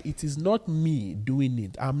fact that it is not me doing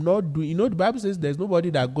it. I'm not doing. The Bible says there's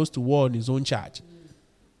nobody that goes to war on his own charge.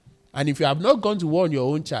 And if you have not gone to war on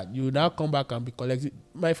your own charge, you will now come back and be collecting.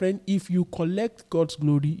 My friend, if you collect God's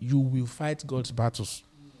glory, you will fight God's battles.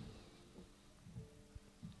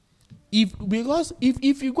 If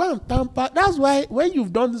you go and tamper, that's why when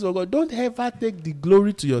you've done this, oh God, don't ever take the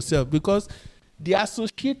glory to yourself, because The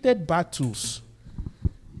associated battles,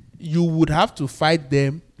 you would have to fight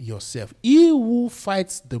them yourself. He who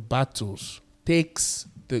fights the battles takes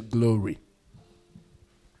the glory.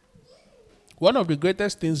 One of the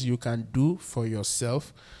greatest things you can do for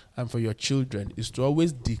yourself and for your children is to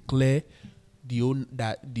always declare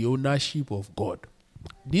the ownership of God.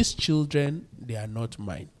 These children, they are not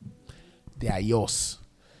mine. They are yours.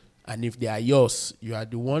 And if they are yours, you are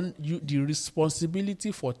the one, the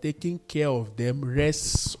responsibility for taking care of them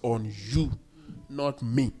rests on you, not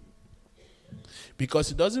me.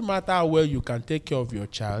 Because it doesn't matter how well you can take care of your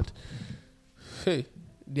child. Hey,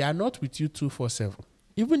 they are not with you 24/7.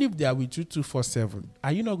 Even if they are with you 24/7,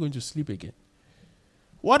 are you not going to sleep again?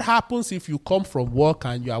 What happens if you come from work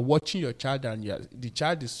and you are watching your child and the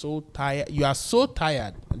child is so tired? You are so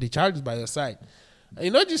tired and the child is by your side. And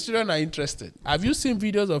you know these children are interested. Have you seen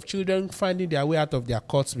videos of children finding their way out of their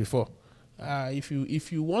cots before?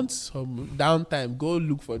 If you want some downtime, go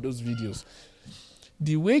look for those videos.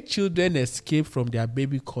 The way children escape from their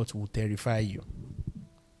baby cot will terrify you.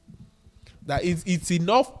 That it's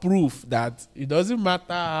enough proof that it doesn't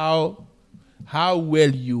matter how well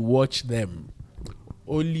you watch them.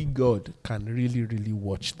 Only God can really, really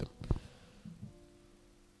watch them.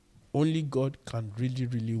 Only God can really,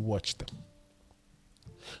 really watch them.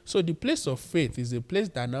 So the place of faith is a place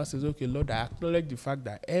that now says, okay, Lord, I acknowledge the fact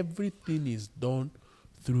that everything is done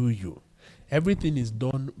through you. Everything is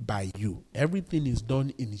done by you. Everything is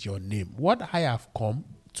done in your name. What I have come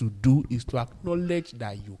to do is to acknowledge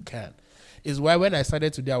that you can. Is why when I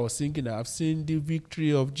started today, I was thinking, I've seen the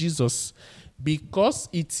victory of Jesus. Because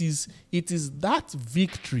it is that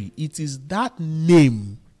victory, it is that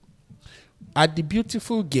name at the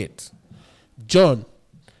beautiful gate. John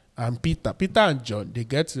and Peter and John, they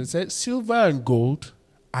get to say, silver and gold,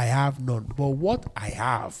 I have none. But what I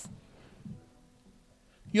have.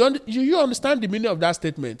 You understand the meaning of that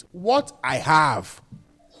statement? What I have.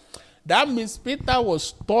 That means Peter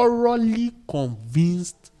was thoroughly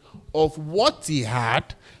convinced of what he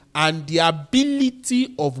had and the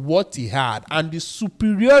ability of what he had and the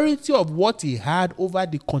superiority of what he had over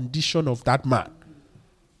the condition of that man.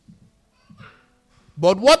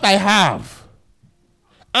 But what I have.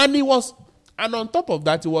 And on top of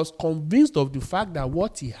that, he was convinced of the fact that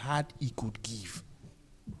what he had, he could give.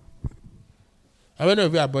 How many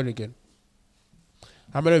of you are born again?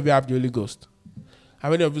 How many of you have the Holy Ghost? How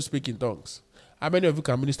many of you speak in tongues? How many of you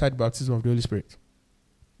can minister the baptism of the Holy Spirit?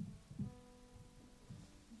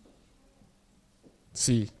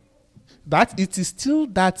 See, that it is still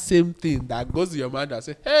that same thing that goes to your mind and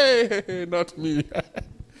says, hey, not me.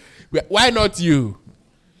 Why not you?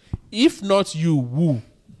 If not you, who?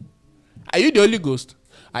 Are you the Holy Ghost?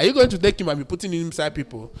 Are you going to take him and be putting him inside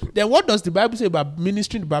people? Then what does the Bible say about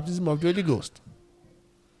ministering the baptism of the Holy Ghost?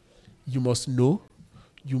 You must know.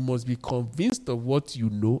 You must be convinced of what you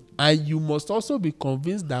know. And you must also be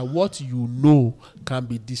convinced that what you know can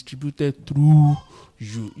be distributed through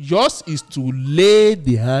you. Yours is to lay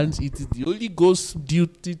the hands. It is the Holy Ghost's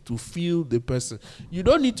duty to fill the person. You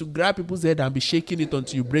don't need to grab people's head and be shaking it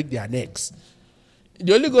until you break their necks.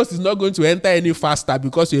 The Holy Ghost is not going to enter any faster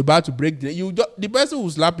because you're about to break the person who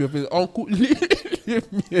slap your face. Uncle,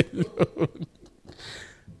 leave me alone.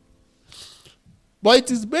 But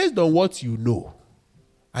it is based on what you know.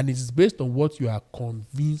 And it is based on what you are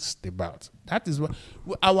convinced about. That is what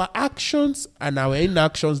our actions and our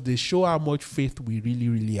inactions, they show how much faith we really,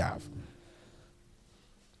 really have.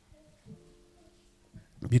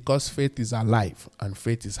 Because faith is alive and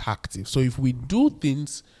faith is active. So if we do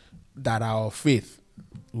things that are of faith,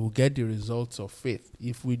 we'll get the results of faith.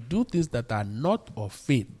 If we do things that are not of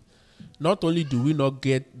faith, not only do we not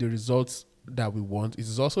get the results that we want, it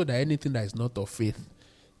is also that anything that is not of faith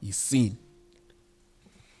is sin.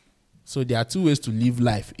 So there are two ways to live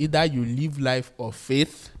life. Either you live life of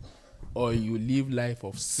faith or you live life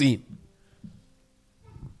of sin.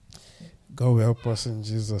 God will help us in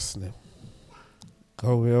Jesus' name.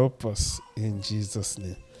 God will help us in Jesus'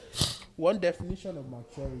 name. One definition of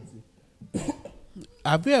maturity.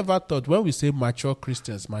 Have you ever thought when we say mature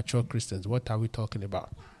Christians, what are we talking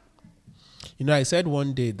about? You know, I said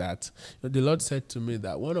one day that the Lord said to me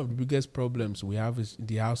that one of the biggest problems we have in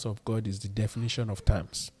the house of God is the definition of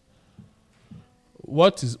terms.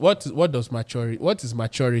 What is maturity? What is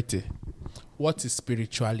maturity? What is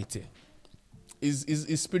spirituality?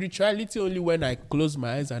 Is spirituality only when I close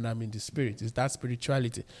my eyes and I'm in the spirit? Is that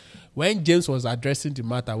spirituality? When James was addressing the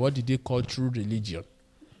matter, what did he call true religion?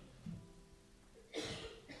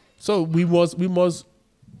 So we must,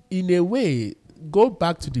 in a way, go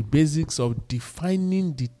back to the basics of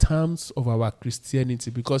defining the terms of our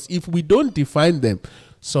Christianity. Because if we don't define them,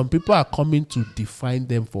 Some people are coming to define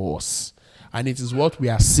them for us. And it is what we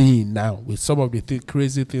are seeing now with some of the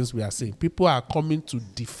crazy things we are seeing. People are coming to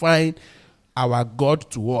define our God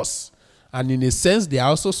to us. And in a sense, they are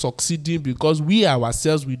also succeeding because we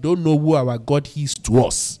ourselves, we don't know who our God is to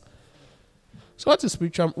us. So what is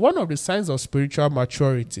spiritual? One of the signs of spiritual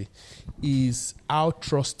maturity is how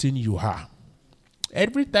trusting you are.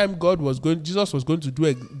 Every time Jesus was going to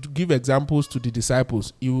give examples to the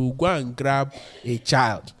disciples, he will go and grab a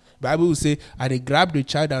child. The Bible will say, and they grabbed the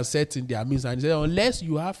child and set in their midst. And he said, unless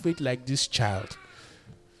you have faith like this child.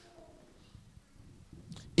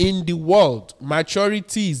 In the world,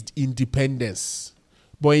 maturity is independence.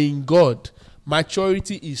 But in God,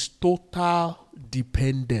 maturity is total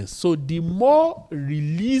dependence. So the more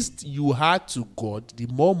released you are to God, the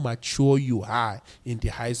more mature you are in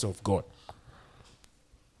the eyes of God.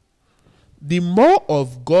 The more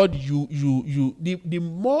of God the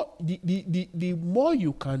more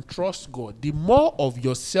you can trust God, the more of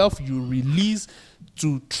yourself you release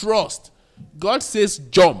to trust. God says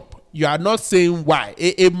jump. You are not saying why.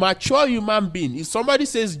 A mature human being, if somebody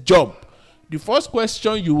says jump, the first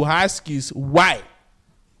question you ask is why.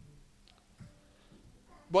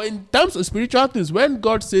 But in terms of spiritual things, when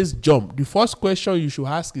God says jump, the first question you should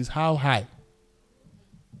ask is how high.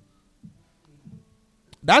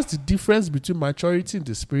 That's the difference between maturity in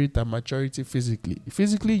the spirit and maturity physically.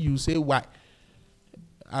 Physically, you say why.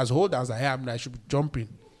 As old as I am, I should be jumping.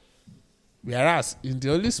 Whereas in the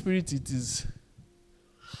Holy Spirit, it is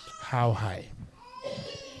how high.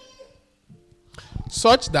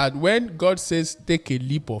 Such that when God says take a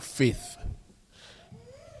leap of faith,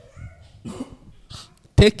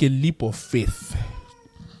 take a leap of faith,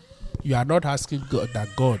 you are not asking God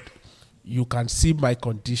that God, you can see my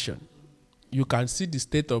condition. You can see the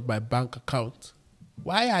state of my bank account.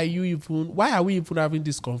 Why are we even having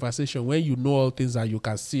this conversation when you know all things and you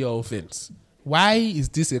can see all things? Why is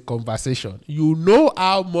this a conversation? You know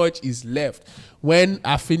how much is left when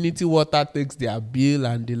Affinity Water takes their bill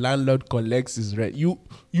and the landlord collects his rent. You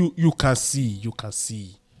can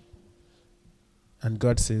see. And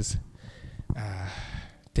God says,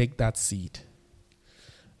 take that seed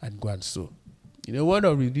and go and sow. One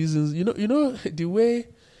of the reasons, the way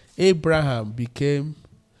Abraham became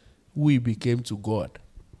who he became to God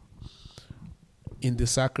in the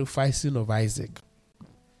sacrificing of Isaac.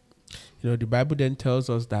 The Bible then tells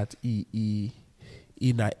us that in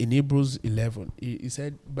Hebrews 11, he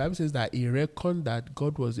said, the Bible says that he reckoned that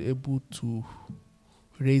God was able to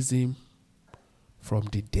raise him from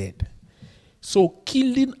the dead. So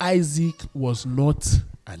killing Isaac was not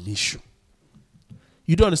an issue.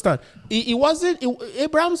 You don't understand?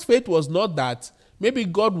 Abraham's faith was not that maybe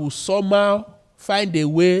God will somehow find a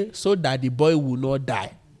way so that the boy will not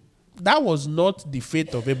die. That was not the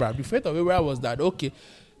faith of Abraham. The faith of Abraham was that, okay,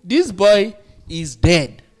 this boy is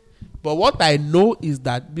dead. But what I know is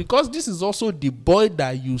that because this is also the boy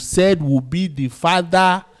that you said will be the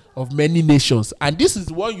father of many nations. And this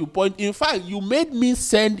is what you point. In fact, you made me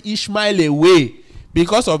send Ishmael away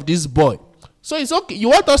because of this boy. So it's okay. You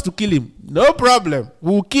want us to kill him? No problem.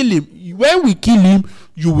 We'll kill him. When we kill him,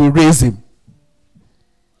 you will raise him.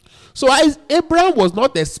 So Abraham was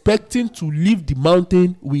not expecting to leave the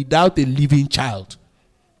mountain without a living child.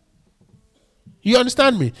 You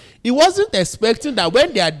understand me? He wasn't expecting that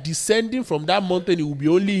when they are descending from that mountain, it will be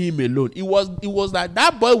only him alone. It was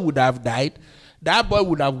that boy would have died, that boy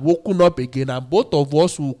would have woken up again, and both of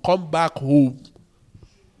us will come back home.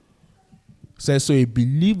 So he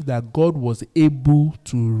believed that God was able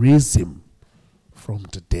to raise him from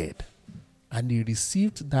the dead. And he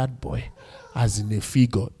received that boy as in a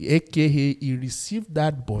figure, aka he received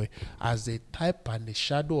that boy as a type and a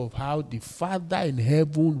shadow of how the Father in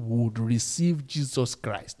heaven would receive Jesus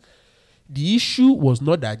Christ. The issue was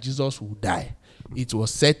not that Jesus would die. It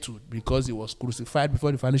was settled because he was crucified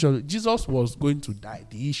before the foundation. Jesus was going to die.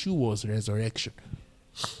 The issue was resurrection.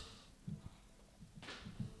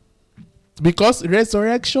 Because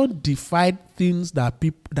resurrection defied things that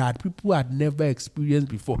people had never experienced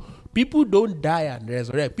before. People don't die and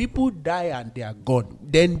resurrect. People die and they are gone.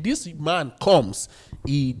 Then this man comes,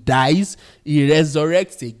 he dies, he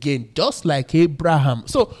resurrects again, just like Abraham.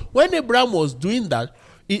 So when Abraham was doing that,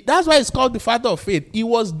 that's why it's called the father of faith. He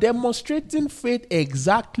was demonstrating faith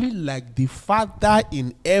exactly like the Father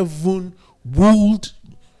in heaven would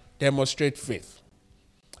demonstrate faith.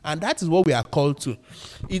 And that is what we are called to.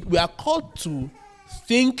 We are called to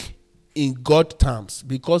think in God terms,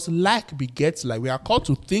 because like begets like. We are called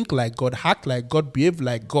to think like God, act like God, behave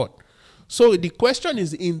like God. So the question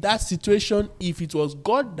is, in that situation, if it was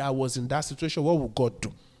God that was in that situation, what would God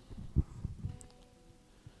do?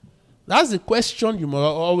 That's the question you must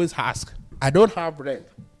always ask. I don't have rent.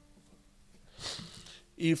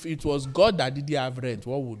 If it was God that didn't have rent,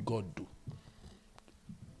 what would God do?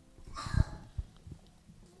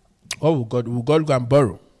 What would God do? Would God go and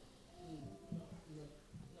borrow?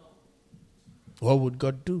 What would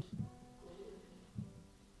God do?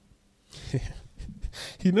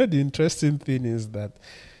 You know, the interesting thing is that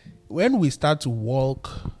when we start to walk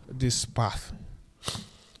this path,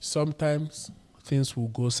 sometimes things will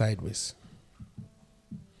go sideways.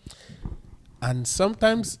 And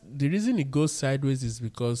sometimes the reason it goes sideways is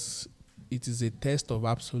because it is a test of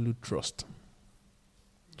absolute trust.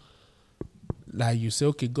 Like you say,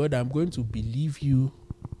 okay, God, I'm going to believe you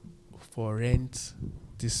for rent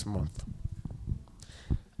this month.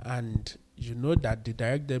 And you know that the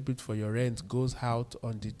direct debit for your rent goes out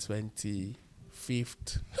on the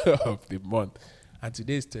 25th of the month. And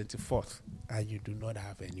today is 24th, and you do not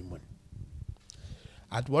have any money.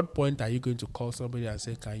 At what point are you going to call somebody and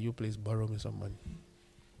say, can you please borrow me some money?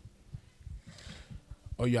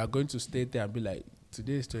 Or you are going to stay there and be like,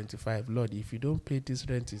 today is 25, Lord, if you don't pay this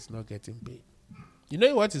rent, it's not getting paid. You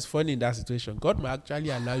know what is funny in that situation? God may actually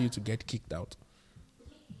allow you to get kicked out.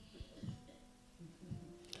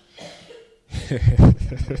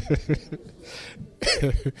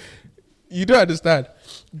 You don't understand.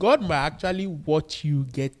 God might actually watch you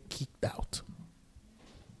get kicked out.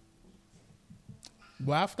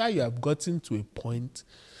 But after you have gotten to a point,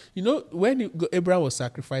 you know, when Abraham was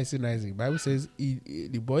sacrificing Isaac, the Bible says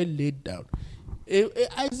the boy laid down.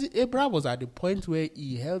 Abraham was at the point where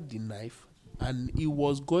he held the knife and he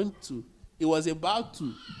was about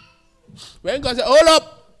to. When God said, hold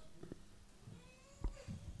up!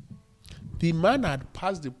 The man had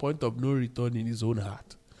passed the point of no return in his own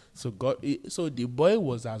heart. So the boy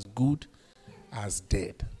was as good as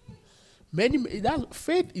dead.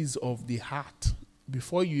 Faith is of the heart.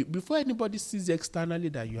 Before anybody sees externally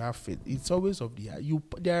that you have faith, it's always of the heart.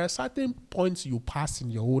 There are certain points you pass in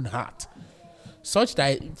your own heart, such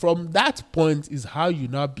that from that point is how you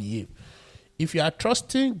now behave. If you are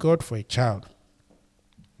trusting God for a child,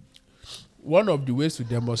 one of the ways to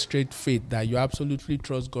demonstrate faith that you absolutely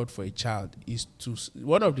trust God for a child is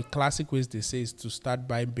one of the classic ways they say is to start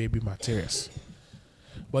buying baby materials.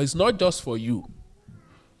 But it's not just for you.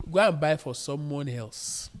 Go and buy for someone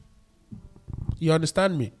else. You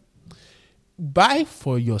understand me? Buy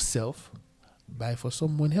for yourself, buy for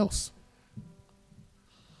someone else.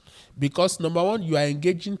 Because number one, you are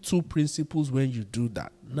engaging two principles when you do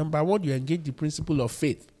that. Number one, you engage the principle of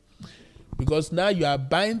faith. Because now you are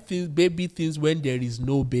buying baby things when there is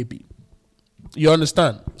no baby. You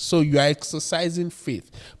understand? So you are exercising faith.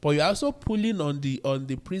 But you are also pulling on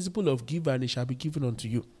the principle of give and it shall be given unto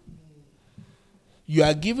you. You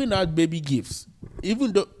are giving out baby gifts.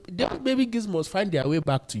 Even though those baby gifts must find their way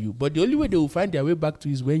back to you. But the only way they will find their way back to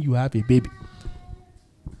you is when you have a baby.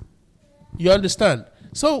 You understand?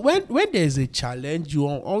 So when there is a challenge, you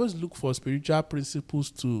always look for spiritual principles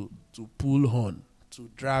to pull on. To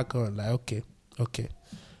drag on, like,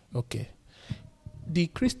 okay. The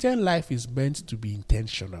Christian life is meant to be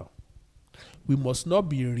intentional. We must not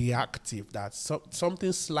be reactive, that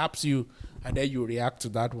something slaps you and then you react to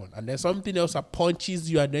that one. And then something else punches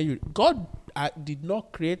you and then you... God did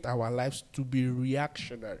not create our lives to be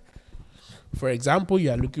reactionary. For example, you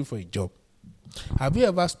are looking for a job. Have you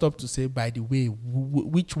ever stopped to say, by the way,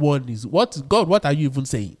 which one is... God, what are you even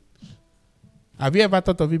saying? Have you ever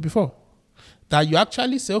thought of it before? That you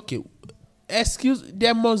actually say, okay,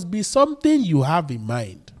 there must be something you have in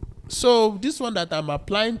mind. So this one that I'm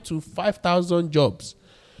applying to 5,000 jobs.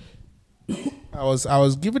 I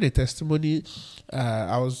was giving a testimony.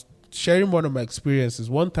 I was sharing one of my experiences.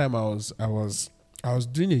 One time I was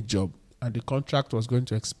doing a job and the contract was going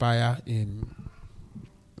to expire in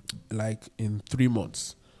 3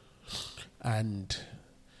 months. And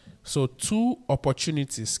so 2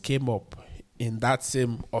 opportunities came up in that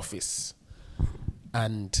same office.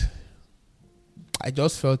 And I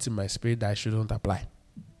just felt in my spirit that I shouldn't apply.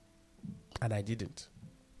 And I didn't.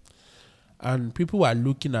 And people were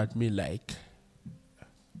looking at me like,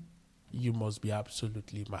 you must be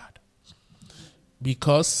absolutely mad.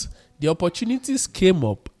 Because the opportunities came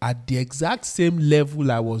up at the exact same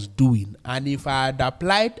level I was doing. And if I had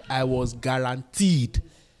applied, I was guaranteed.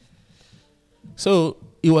 So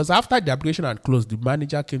it was after the application had closed, the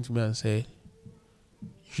manager came to me and said,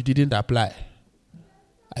 you didn't apply.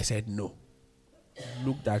 I said no. He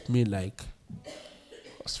looked at me like,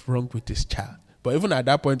 what's wrong with this child? But even at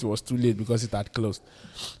that point, it was too late because it had closed.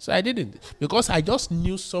 So I didn't. Because I just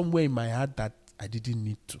knew somewhere in my heart that I didn't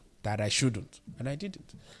need to, that I shouldn't. And I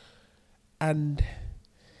didn't. And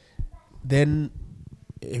then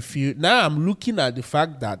Now I'm looking at the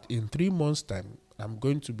fact that in 3 months' time, I'm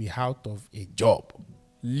going to be out of a job,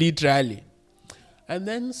 literally. And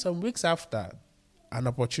then some weeks after, an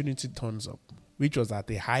opportunity turns up, which was at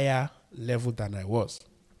a higher level than I was.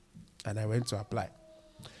 And I went to apply.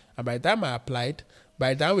 And by the time I applied,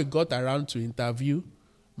 by the time we got around to interview,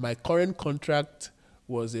 my current contract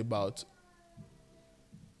was about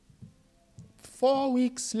 4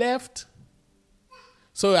 weeks left.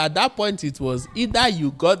 So at that point, it was either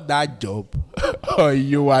you got that job or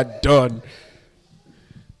you are done.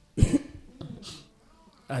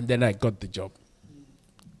 And then I got the job.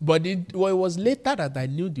 But it was later that I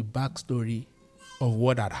knew the backstory of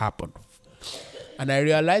what had happened. And I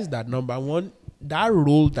realized that, number one, that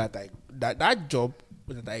role that job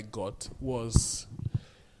that I got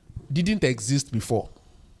didn't exist before.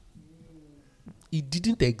 It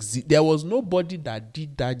didn't exist. There was nobody that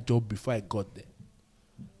did that job before I got there.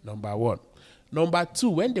 Number one. Number two,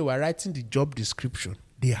 when they were writing the job description,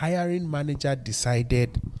 the hiring manager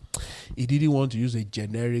decided he didn't want to use a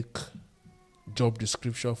generic job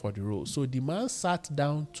description for the role. So the man sat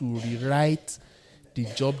down to rewrite the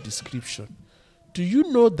job description. Do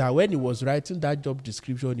you know that when he was writing that job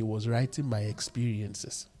description, he was writing my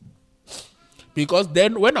experiences? Because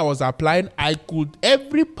then when I was applying,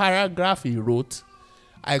 every paragraph he wrote,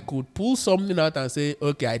 I could pull something out and say,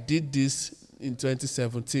 okay, I did this in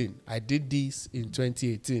 2017. I did this in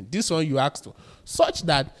 2018. This one you asked for. Such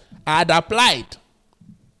that I had applied.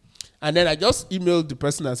 And then I just emailed the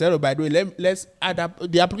person and said, oh, by the way, let's add up.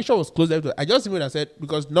 The application was closed. I just emailed and said,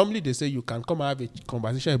 because normally they say you can come and have a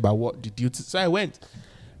conversation about what the duties. So I went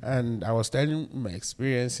and I was telling my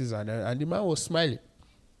experiences and the man was smiling.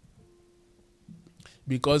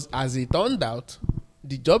 Because as it turned out,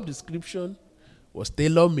 the job description was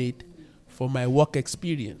tailor-made for my work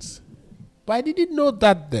experience. But I didn't know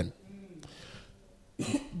that then.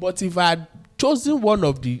 But if I had chosen one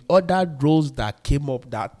of the other roles that came up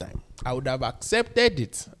that time, I would have accepted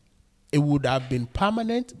it. It would have been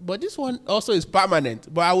permanent, but this one also is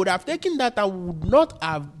permanent. But I would have taken that. I would not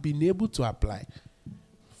have been able to apply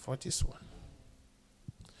for this one.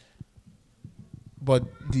 But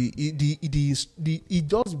it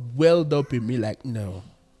just welled up in me like, no.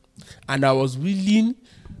 And I was willing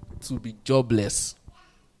to be jobless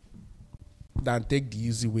than take the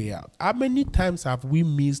easy way out. How many times have we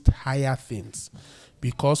missed higher things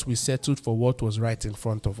because we settled for what was right in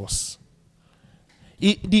front of us?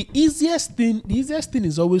 The easiest thing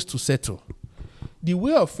is always to settle. The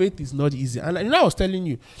way of faith is not easy. And I was telling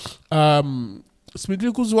you, Smith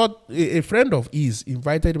Wigglesworth, a friend of his,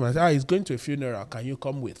 invited him and said, he's going to a funeral. Can you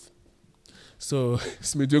come with? So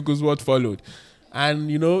Smith Wigglesworth followed. And,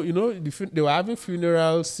 they were having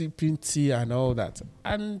funerals, sipping tea and all that.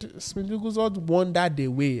 And Smith Wigglesworth wandered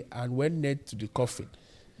away and went next to the coffin.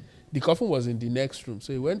 The coffin was in the next room.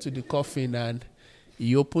 So he went to the coffin and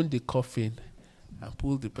he opened the coffin and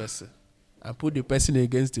pulled the person. And put the person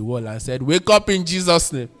against the wall and said, wake up in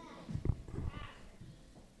Jesus' name.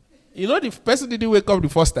 The person didn't wake up the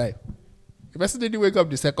first time. The person didn't wake up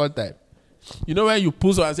the second time. When you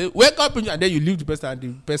pull someone and say, wake up, and then you leave the person and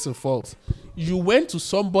the person falls. You went to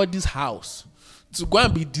somebody's house to go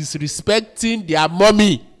and be disrespecting their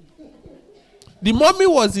mommy. The mommy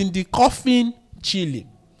was in the coffin chilling.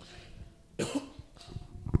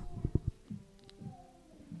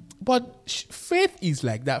 But faith is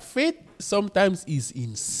like that. Faith sometimes is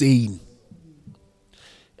insane.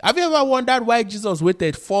 Have you ever wondered why Jesus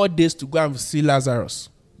waited 4 days to go and see Lazarus?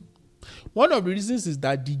 One of the reasons is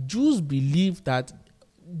that the Jews believe that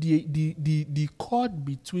the cord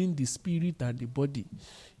between the spirit and the body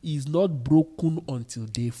is not broken until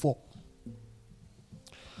day 4.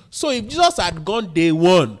 So if Jesus had gone day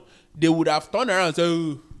 1, they would have turned around and said,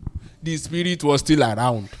 oh, the spirit was still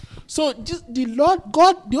around. So the Lord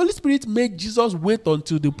God, the Holy Spirit made Jesus wait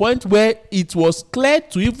until the point where it was clear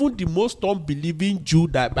to even the most unbelieving Jew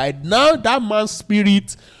that by now that man's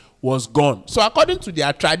spirit was gone. So according to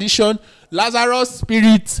their tradition, Lazarus'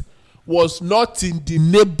 spirit was not in the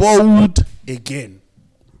neighborhood again.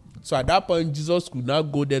 So at that point, Jesus could now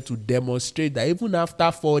go there to demonstrate that even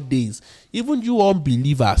after 4 days, even you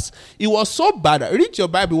unbelievers, it was so bad. Read your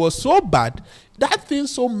Bible, it was so bad. That thing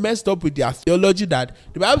so messed up with their theology that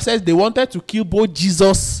the Bible says they wanted to kill both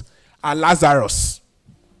Jesus and Lazarus.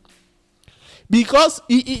 Because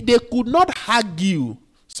they could not argue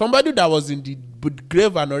somebody that was in the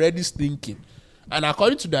grave and already stinking. And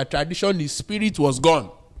according to their tradition, his spirit was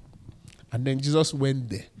gone. And then Jesus went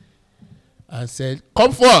there and said,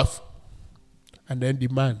 come forth. And then the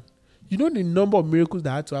man, the number of miracles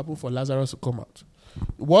that had to happen for Lazarus to come out.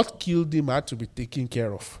 What killed him had to be taken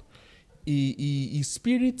care of. his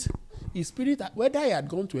spirit, whether he had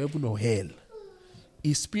gone to heaven or hell,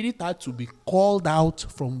 his spirit had to be called out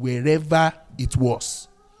from wherever it was.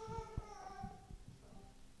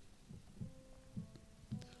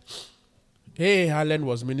 Harlan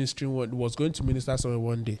was going to minister somewhere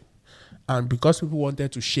one day, and because people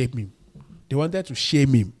wanted to shame him, they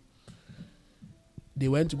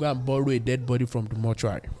went to go and borrow a dead body from the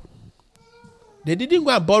mortuary. They didn't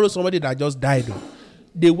go and borrow somebody that just died, though.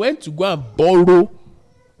 They went to go and borrow.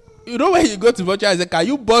 You know, when you go to mortuary, I say, can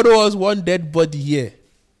you borrow us one dead body here?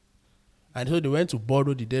 And so they went to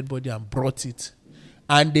borrow the dead body and brought it,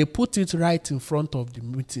 and they put it right in front of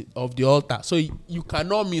the altar, so you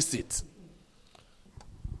cannot miss it.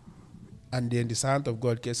 And then the servant of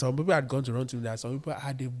God came. Some people had gone to run to that. Some people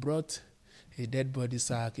they brought a dead body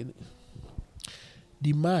sack.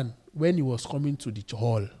 The man, when he was coming to the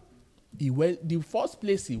hall, the first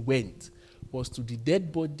place he went was to the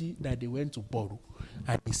dead body that they went to borrow.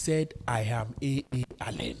 And he said, I am A.A.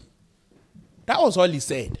 Allen. That was all he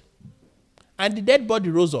said. And the dead body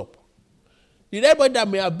rose up. The dead body that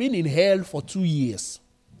may have been in hell for 2 years.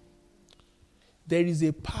 There is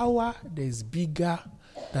a power that is bigger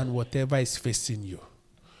than whatever is facing you.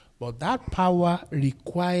 But that power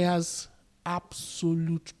requires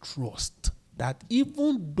absolute trust that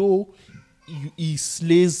even though he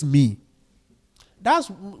slays me, that's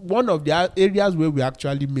one of the areas where we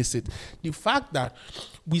actually miss it. The fact that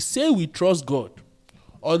we say we trust God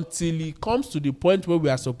until it comes to the point where we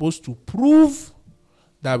are supposed to prove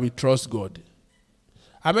that we trust God.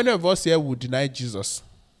 How many of us here would deny Jesus?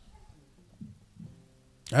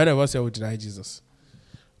 How many of us here would deny Jesus?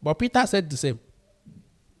 But Peter said the same.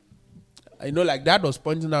 Like that was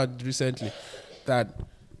pointing out recently, that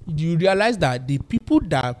you realize that the people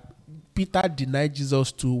that Peter denied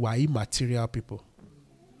Jesus to were immaterial people.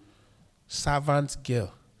 Servant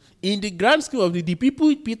girl. In the grand scheme of the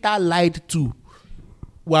people Peter lied to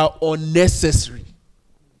were unnecessary.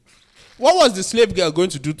 What was the slave girl going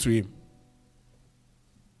to do to him?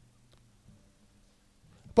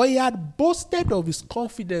 But he had boasted of his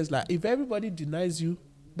confidence, like if everybody denies you,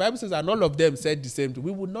 the Bible says, and all of them said the same thing.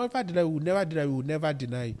 We would never deny, we would never deny, we would never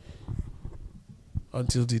deny.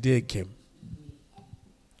 Until the day came.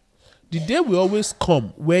 The day will always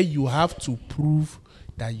come where you have to prove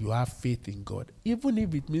that you have faith in God. Even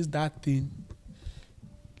if it means that thing,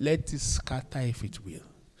 let it scatter if it will.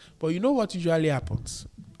 But you know what usually happens?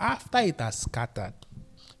 After it has scattered,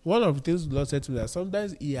 one of the things the Lord said to me, that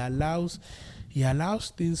sometimes He allows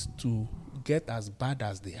things to get as bad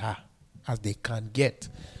as they are, as they can get,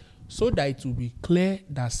 so that it will be clear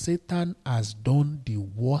that Satan has done the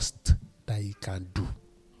worst that he can do.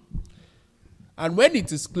 And when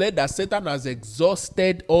it is clear that Satan has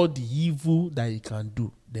exhausted all the evil that he can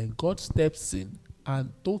do, then God steps in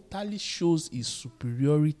and totally shows his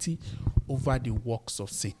superiority over the works of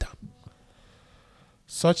Satan.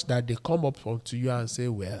 Such that they come up to you and say,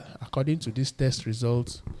 well, according to this test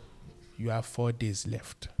results, you have 4 days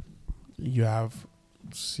left. You have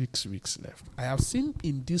 6 weeks left. I have seen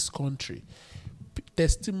in this country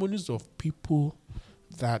testimonies of people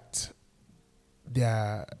that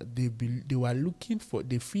they were looking for,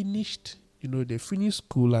 they finished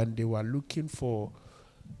school and they were looking for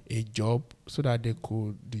a job so that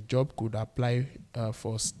the job could apply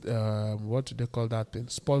for what do they call that thing,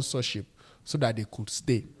 sponsorship, so that they could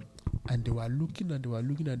stay. And they were looking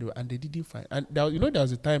and they didn't find. And there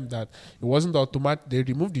was a time that it wasn't automatic. They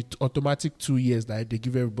removed the automatic 2 years that they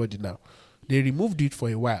give everybody now. They removed it for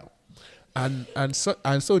a while. And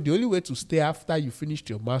so the only way to stay after you finished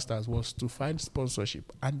your master's was to find sponsorship.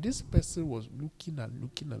 And this person was looking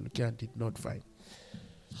and did not find.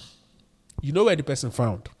 You know where the person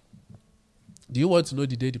found? Do you want to know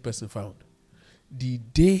the day the person found? The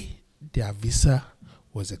day their visa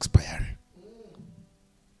was expiring.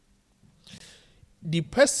 The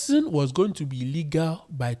person was going to be legal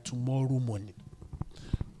by tomorrow morning.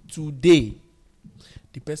 Today,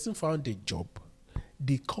 the person found a job.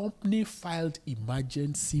 The company filed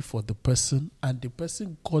emergency for the person, and the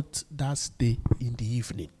person got that stay in the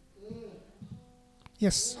evening.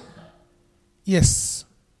 Yes.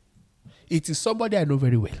 It is somebody I know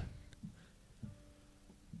very well.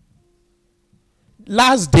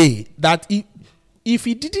 Last day, that if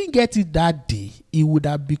he didn't get it that day, he would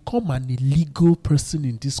have become an illegal person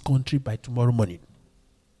in this country by tomorrow morning.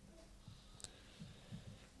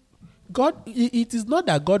 God, it is not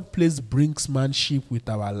that God plays brinksmanship with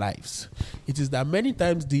our lives. It is that many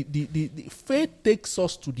times the faith takes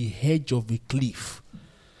us to the edge of a cliff.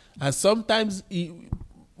 And sometimes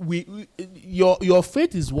your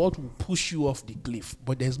faith is what will push you off the cliff,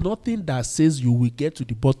 but there's nothing that says you will get to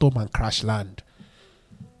the bottom and crash land.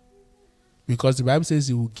 Because the Bible says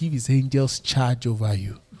he will give his angels charge over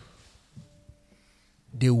you.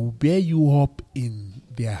 They will bear you up in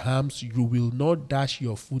their arms. You will not dash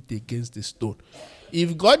your foot against the stone.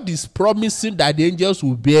 If God is promising that the angels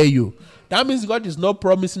will bear you, that means God is not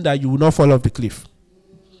promising that you will not fall off the cliff.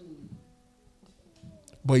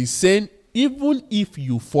 But he's saying, even if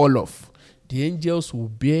you fall off, the angels will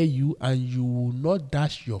bear you and you will not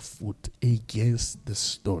dash your foot against the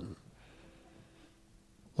stone.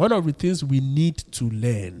 One of the things we need to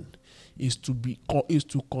learn is to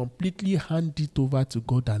completely hand it over to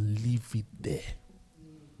God and leave it there.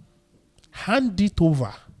 Hand it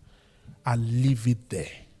over and leave it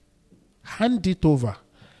there. Hand it over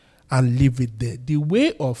and leave it there. The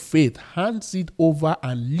way of faith hands it over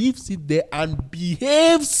and leaves it there and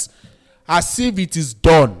behaves as if it is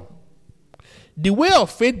done. The way of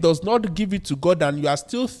faith does not give it to God and you are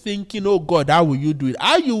still thinking, oh God, how will you do it?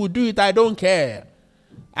 How you will do it, I don't care.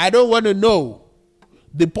 I don't want to know.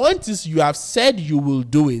 The point is you have said you will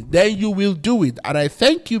do it. Then you will do it. And I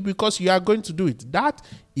thank you because you are going to do it. That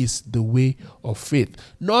is the way of faith.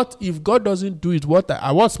 Not if God doesn't do it,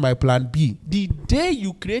 what's my plan B? The day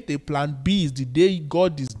you create a plan B is the day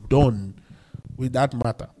God is done with that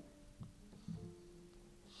matter.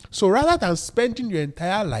 So rather than spending your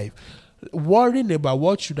entire life worrying about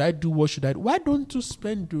what should I do, why don't you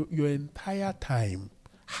spend your entire time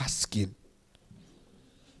asking?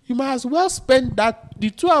 You might as well spend the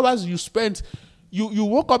 2 hours you spent. You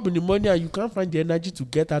woke up in the morning and you can't find the energy to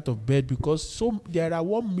get out of bed because there are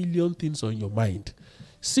 1 million things on your mind.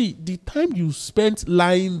 See, the time you spent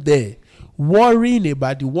lying there worrying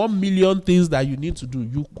about the 1 million things that you need to do,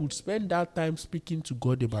 you could spend that time speaking to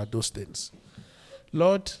God about those things.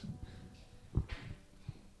 Lord,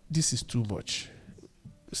 this is too much.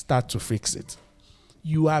 Start to fix it.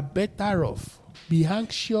 You are better off. Be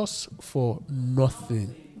anxious for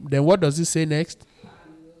nothing. Then what does it say next?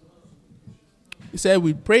 It said,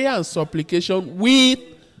 with prayer and supplication, with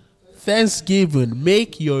thanksgiving,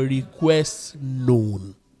 make your requests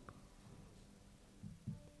known.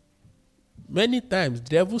 Many times, the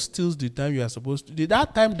devil steals the time you are supposed to.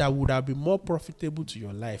 That time that would have been more profitable to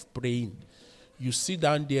your life, praying. You sit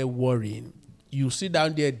down there worrying. You sit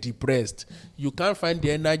down there depressed. You can't find the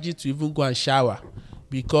energy to even go and shower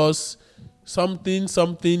because something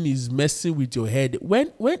is messing with your head.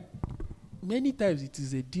 When many times it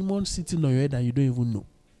is a demon sitting on your head and you don't even know.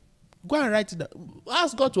 Go and write it down.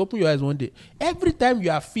 Ask God to open your eyes one day. Every time you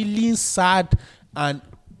are feeling sad, and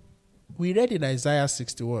we read in Isaiah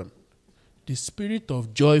 61, the spirit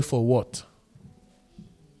of joy for what?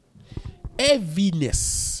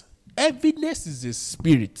 Heaviness. Heaviness is a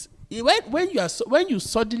spirit. When you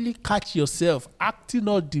suddenly catch yourself acting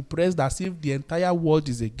all depressed as if the entire world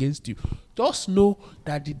is against you, just know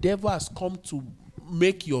that the devil has come to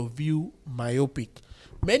make your view myopic.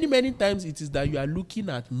 Many times it is that you are looking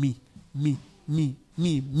at me.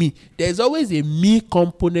 There's always a me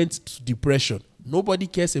component to depression. Nobody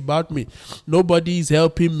cares about me. Nobody is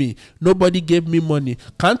helping me. Nobody gave me money.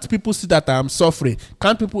 Can't people see that I am suffering?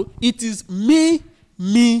 Can't people? It is me.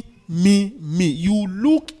 You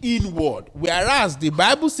look inward. Whereas the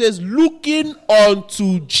Bible says, looking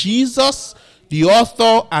unto Jesus, the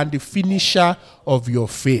author and the finisher of your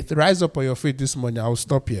faith. Rise up on your faith this morning. I will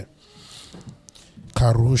stop here.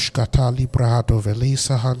 Karush katali brahado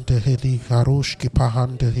velisa hande heli karush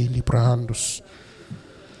kipahande heli brahandus.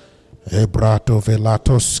 Ebrato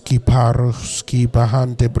velatos kiparos ki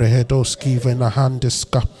bahande brehedos ki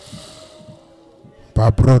venahandeska.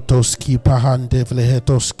 Babrotos ki pahande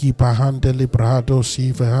vlehetos ki pahande librahados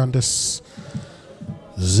i vehandes.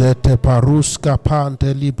 Zete paruska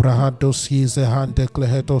pante librahados hi zehande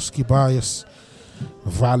klehetos ki bayas.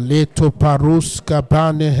 Valeto paruska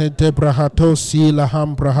bane hede brahatos i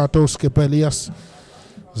laham brahatos ke belias.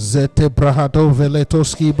 Zete brahado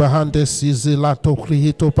veletos ki bahandes i zilato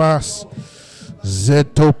klihito pas.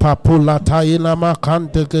 Zeto papula taina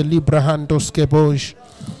makande ke librahandos ke boj.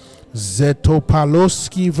 Zeto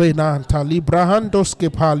paloski venanta librahandos ke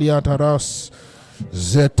paliataras.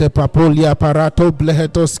 Zete papolia parato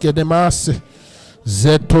blehetos ke demas.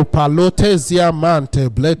 Zeto palote ziamante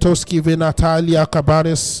bletoski venatalia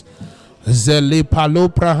cabanes. Zeli palo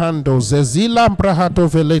brahando zezila brahato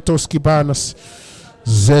veletos ki banas.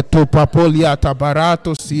 Zeto papolia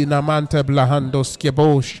tabarato sinamante blahandos ke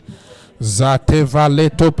bosh. Zate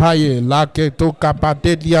valeto paye laketo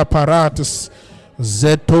capadelia paratus.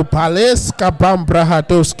 Zeto pales kabam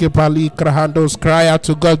brahados ke pali krahandos. Cry out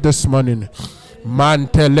to God this morning.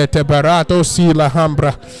 Mantelete barato sila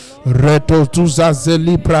hambra. Reto tuzaze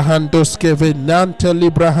libra handoske venante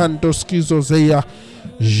libra handoski zozeya.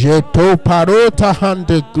 Jeto parota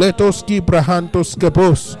hande gletoski brahandoske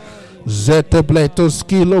bos. Zete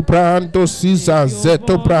bletoski lo brahantosiza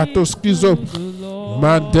zeto bratoskizo.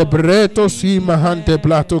 Mante breto si mahante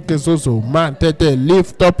blato kezozo. Mante de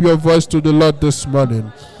lift up your voice to the Lord this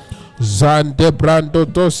morning. Zande brando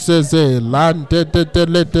doseze lande de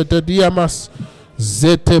lete de diamas.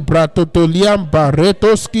 Zete brato toliamba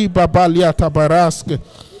retoski babalia tabaraske.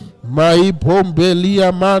 Mai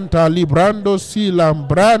bombelia manta librando si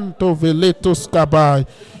lambranto veletos kabai.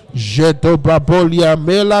 Jeto babolia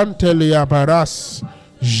melantelia baras.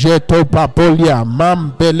 Jeto babolia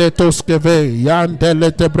mambeletos keve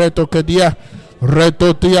yandelete breto kedia.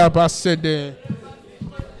 Retotia basede.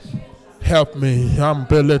 Help me,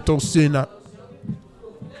 ambeletosina.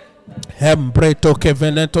 Hembreto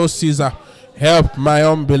keveneto Caesar. Help my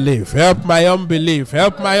unbelief. Help my unbelief.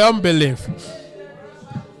 Help my unbelief.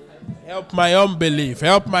 Help my unbelief.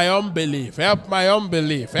 Help my unbelief. Help my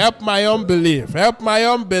unbelief. Help my unbelief. Help my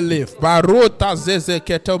unbelief. Barota zeze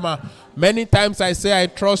ketoma. Many times I say I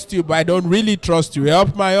trust you, but I don't really trust you.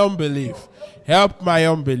 Help my unbelief. Help my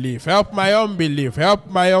unbelief. Help my unbelief. Help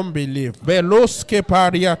my unbelief. Veloske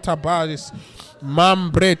paria tabaris.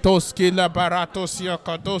 Mambretoski la baratosi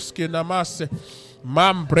akadoski namase.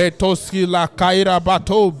 Mambretoski la kaira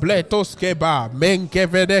bato bletoske ba.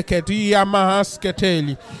 Menkevedeke dia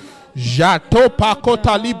mahasketeli. Jato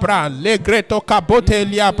pakota libra. Legreto kabote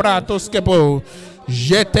liabratoske bo.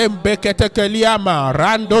 Jetem bekete keliama.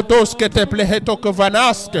 Rando doske te pleheto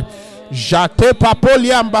kavanaske. Jate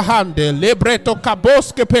papoliam bahande. Lebreto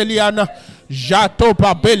kaboske peliana. Jato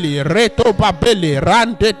babeli, reto babeli,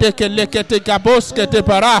 rande teke lekete gaboske te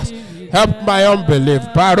paras. Help my unbelief.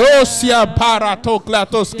 Parosia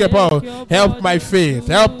paratoklatoskepo. Help my faith.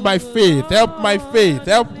 Help my faith. Help my faith.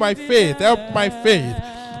 Help my faith. Help my faith.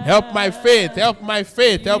 Help my faith. Help my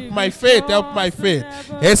faith. Help my faith. Help my faith.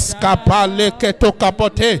 Escapale que toca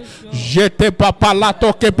bote. Jete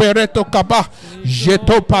papalato que pereto kaba.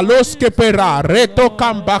 Jeto palos que pera. Reto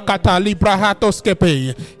kamba kata libra hatos que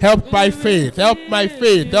pay. Help my faith. Help my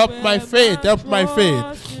faith. Help my faith. Help my faith.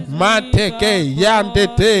 Manteke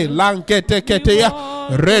yandete langete ketea.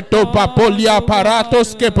 Reto papolia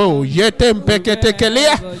paratos kepo. Yetem pekete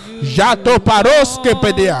kelea. Jato paros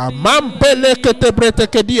kepedea. Mampele kete brete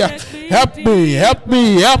kedia. Help me, help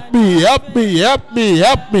me, help me, help me, help me,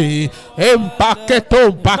 help me.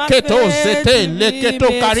 Empaketo, paketo, zete, leketo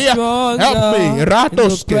karia. Help me,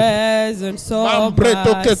 ratoske.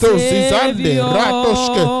 Mambreto keto, zizande,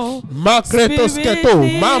 ratoske. Makretos keto,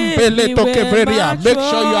 mambeleto keveria. Make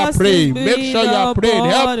sure you are praying. Make sure you are praying.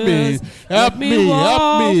 Help me, help me,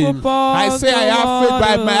 help me. I say I have faith, but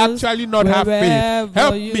I might actually not have faith.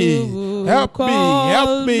 Help me, help me,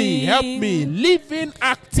 help me, help me. Living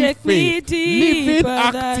active faith. Living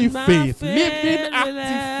active faith. Living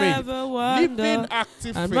active faith. Living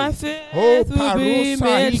active faith. Oh,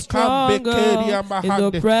 parosa hika bekeria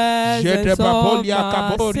mahande. Jete babolia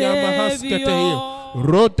kaboria mahaskete.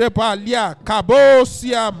 Rote balia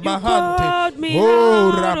kabosia mahante.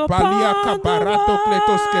 Oh, rapalia kabarato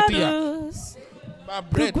kletos ketia.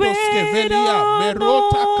 Bretos que velia,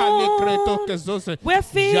 merota calecreto que zose,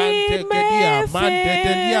 jante que dia, mante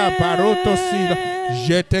delia, baroto sila,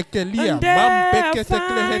 jete que lia, mambe que te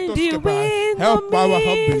clehetos que ba. Help our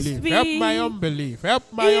unbelief, help my unbelief, help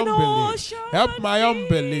my unbelief, help my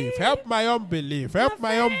unbelief, help my unbelief, help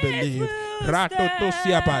my unbelief. Rato to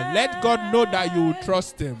siaba. Let God know that you will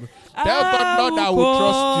trust Him. Tell God, Lord, I will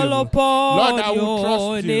trust you. Lord, I will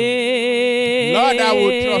trust you. Lord, I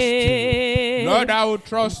will trust you. Lord, I will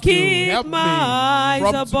trust you. Help me.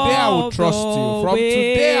 From today, I will trust you. From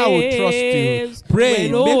today, I will trust you.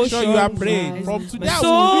 Pray. Make sure you are praying. From today, I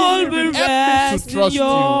will really help me to trust you.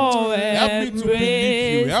 Help me to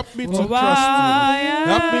believe you. Help me to trust you.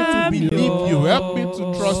 Help me to believe you. Help me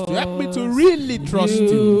to trust you. Help me to really trust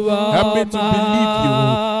you. Help me to believe you.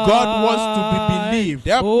 God wants to be believed.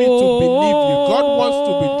 Help me to believe you. God wants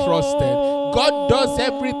to be trusted. God does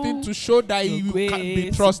everything to show that you can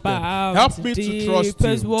be trusted. Help me to trust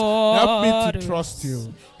you. Help me to trust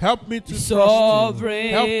you. Help me to trust you.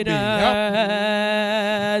 Help me.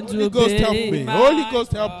 Help me. Holy Ghost, help me. Holy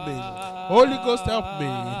Ghost, help me. Holy Ghost, help me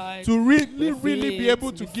to really be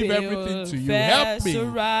able to give everything to you. Help me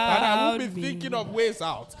that I won't be thinking of ways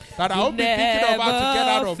out. That I won't be thinking of how to get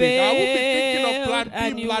out of it. I won't be thinking of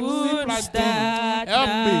plan B, plan C, plan D. Help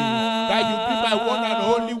me that you be my one and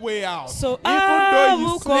only way out. So even though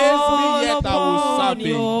you slays me, yet I will serve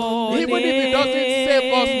you. Even if it doesn't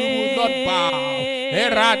save us, we will not bow.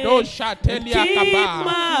 Erado shatelia kaba.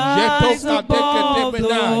 Jeto above kate the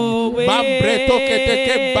kete Bambreto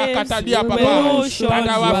kete bakatalia baba. That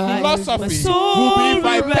our philosophy will be if I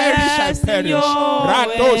perish, I perish.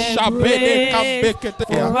 Rado shabede kambekete.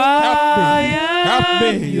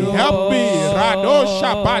 Help me. Rado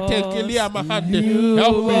shabate kilia mahande.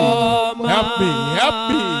 Help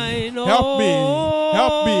me.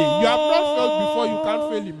 You have not failed before, you can't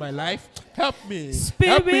fail in my life. Help me.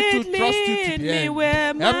 Help me to trust you to the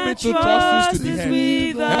end. Help me to trust you to the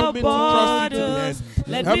end. Help me to trust you to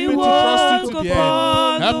the end. Help me to trust you to the end.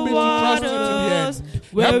 Help me to trust you to the end.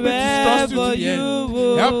 Help me to trust you to the end.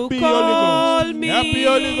 Help me, Holy Ghost. Help me,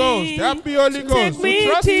 Holy Ghost. Help me, Holy Ghost. To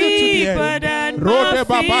trust you to the end. Rode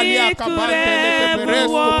babalia kabande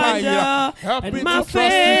lekeberesko. Help me to trust you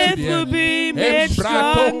to the end.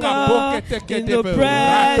 In the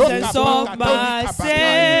presence of my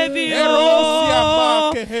Savior.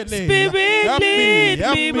 Spirit, lead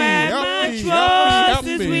me when my trust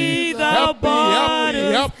is without borders.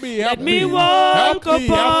 Let me walk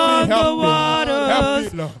upon the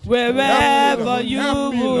waters wherever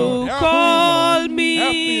you will call me.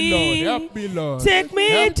 Take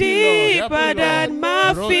me deeper than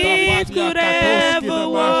my feet could ever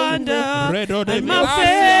wander, and my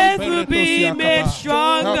faith will be made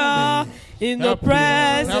stronger in the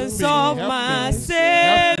presence of my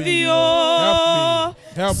Savior.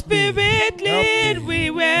 Spirit, lead me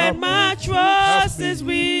when my trust is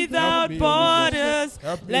without borders.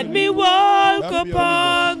 Let me walk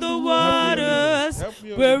upon the waters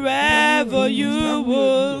wherever you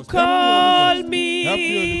will call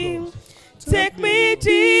me. Take me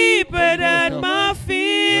deeper than my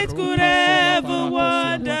feet could ever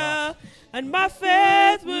wander, and my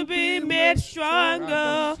faith will be made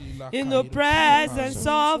stronger in the presence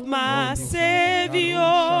of my Savior.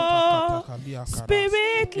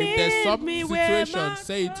 Spirit, lead me where my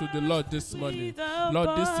say to the Lord this morning,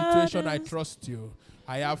 Lord, this situation I trust you.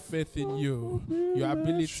 I have faith in you. Your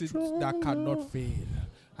ability that cannot fail.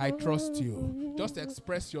 I trust you. Just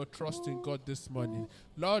express your trust in God this morning.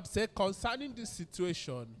 Lord, say concerning this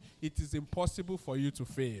situation, it is impossible for you to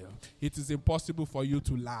fail. It is impossible for you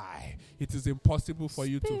to lie. It is impossible for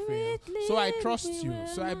you to fail. So I trust you.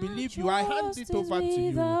 So I believe you. I hand it over to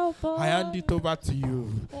you. I hand it over to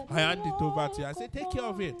you. I hand it over to you. I say, take care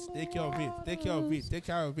of it. Take care of it. Take care of it. Take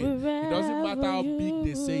care of it. It doesn't matter how big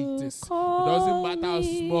they say it is. It doesn't matter how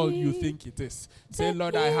small you think it is. Say,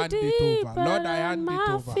 Lord, I hand it over. Lord, I hand it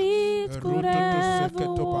over.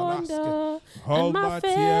 All my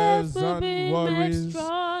tears and worries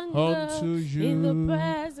unto you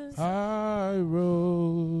I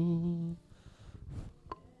roll.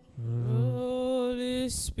 Holy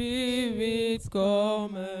Spirit,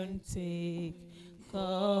 come and take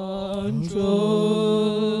control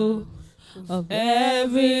of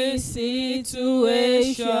every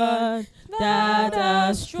situation that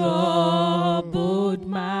has troubled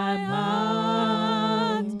my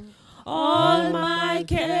mind. All my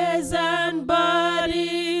cares and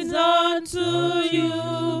burdens unto you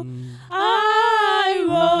I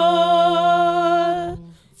roll.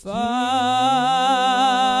 Father,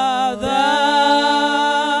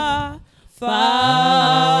 Father,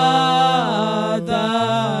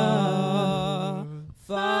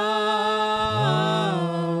 Father.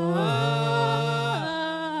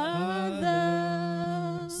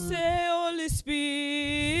 Say, Holy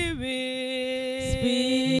Spirit,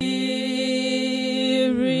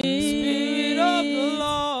 Spirit of the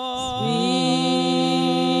Lord,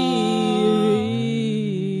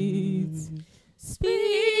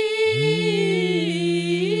 Spirit.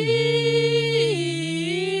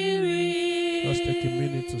 Let's take a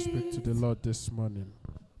minute to speak to the Lord this morning.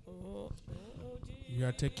 You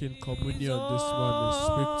are taking communion this morning.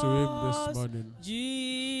 Speak to him this morning.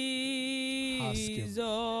 Jesus.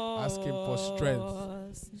 Ask him for strength.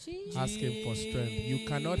 Ask him for strength. You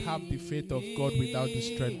cannot have the faith of God without the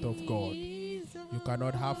strength of God. You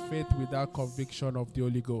cannot have faith without conviction of the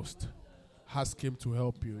Holy Ghost. Ask him to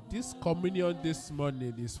help you. This communion this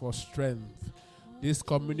morning is for strength. This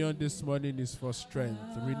communion this morning is for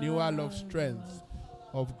strength. Renewal of strength,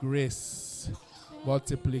 of grace,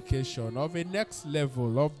 multiplication, of a next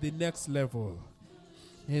level, of the next level.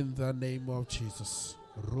 In the name of Jesus.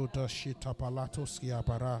 Ruda shita palatoski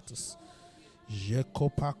aparatus.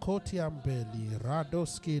 Jekopakoti ambeli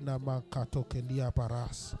radoski na mankatokeli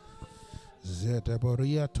aparas.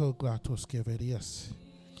 Zedeboria toglatoski verias.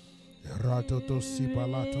 Radodosi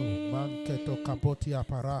palato manketo kapoti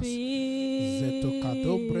aparas. Zeto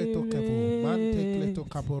kadombreto kevo mantekleto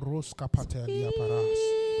kaboros kapateli aparas.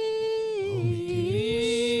 Oh, we give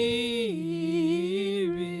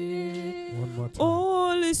you praise. One more time.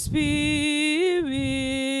 Holy Spirit,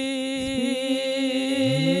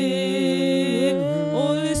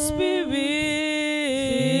 Holy Spirit,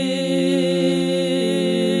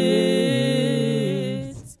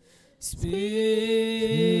 Spirit,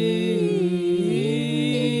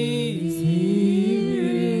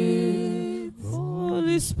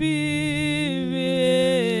 Holy Spirit,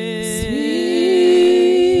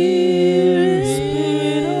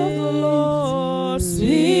 Spirit of the Lord,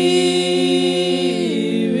 Spirit,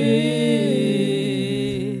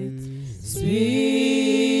 Spirit.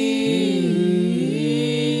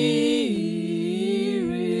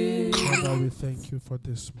 Father, we thank you for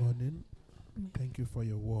this morning. Thank you for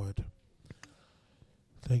your word.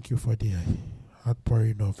 Thank you for the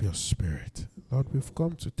outpouring of your spirit. Lord, we've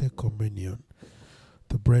come to take communion,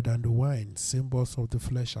 the bread and the wine, symbols of the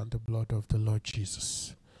flesh and the blood of the Lord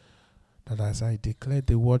Jesus. That as I declare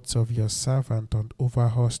the words of your servant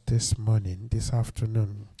over us this morning, this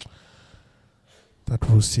afternoon, that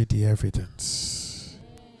we'll see the evidence.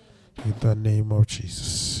 In the name of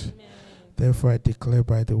Jesus. Therefore, I declare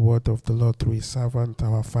by the word of the Lord through his servant,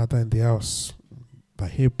 our Father in the house,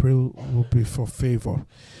 that April will be for favor.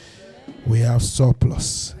 We have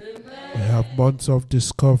surplus. We have months of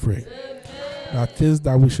discovery. There are things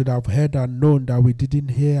that we should have heard and known that we didn't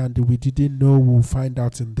hear and we didn't know, we'll find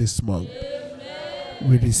out in this month.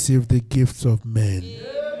 We receive the gifts of men.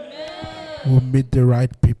 We'll meet the right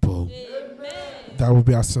people. There will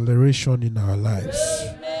be acceleration in our lives.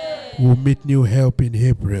 We'll meet new help in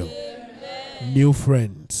April. New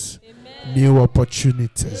friends. New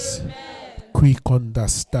opportunities. Quick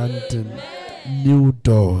understanding. New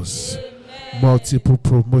doors. Multiple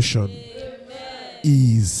promotion.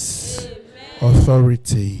 Ease.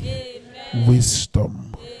 Authority.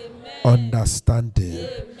 Wisdom. Understanding.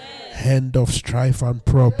 End of strife and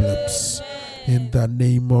problems. In the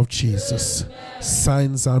name of Jesus.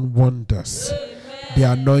 Signs and wonders. The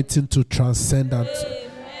anointing to transcend and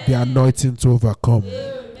the anointing to overcome.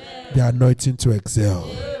 The anointing to excel.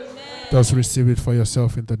 Just receive it for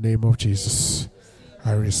yourself in the name of Jesus.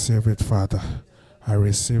 I receive it, Father. I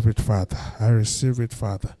receive it, Father. I receive it,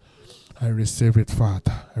 Father. I receive it,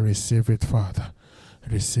 Father. I receive it, Father. I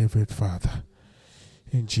receive it, Father.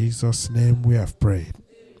 In Jesus' name we have prayed.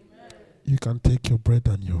 You can take your bread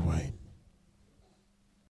and your wine.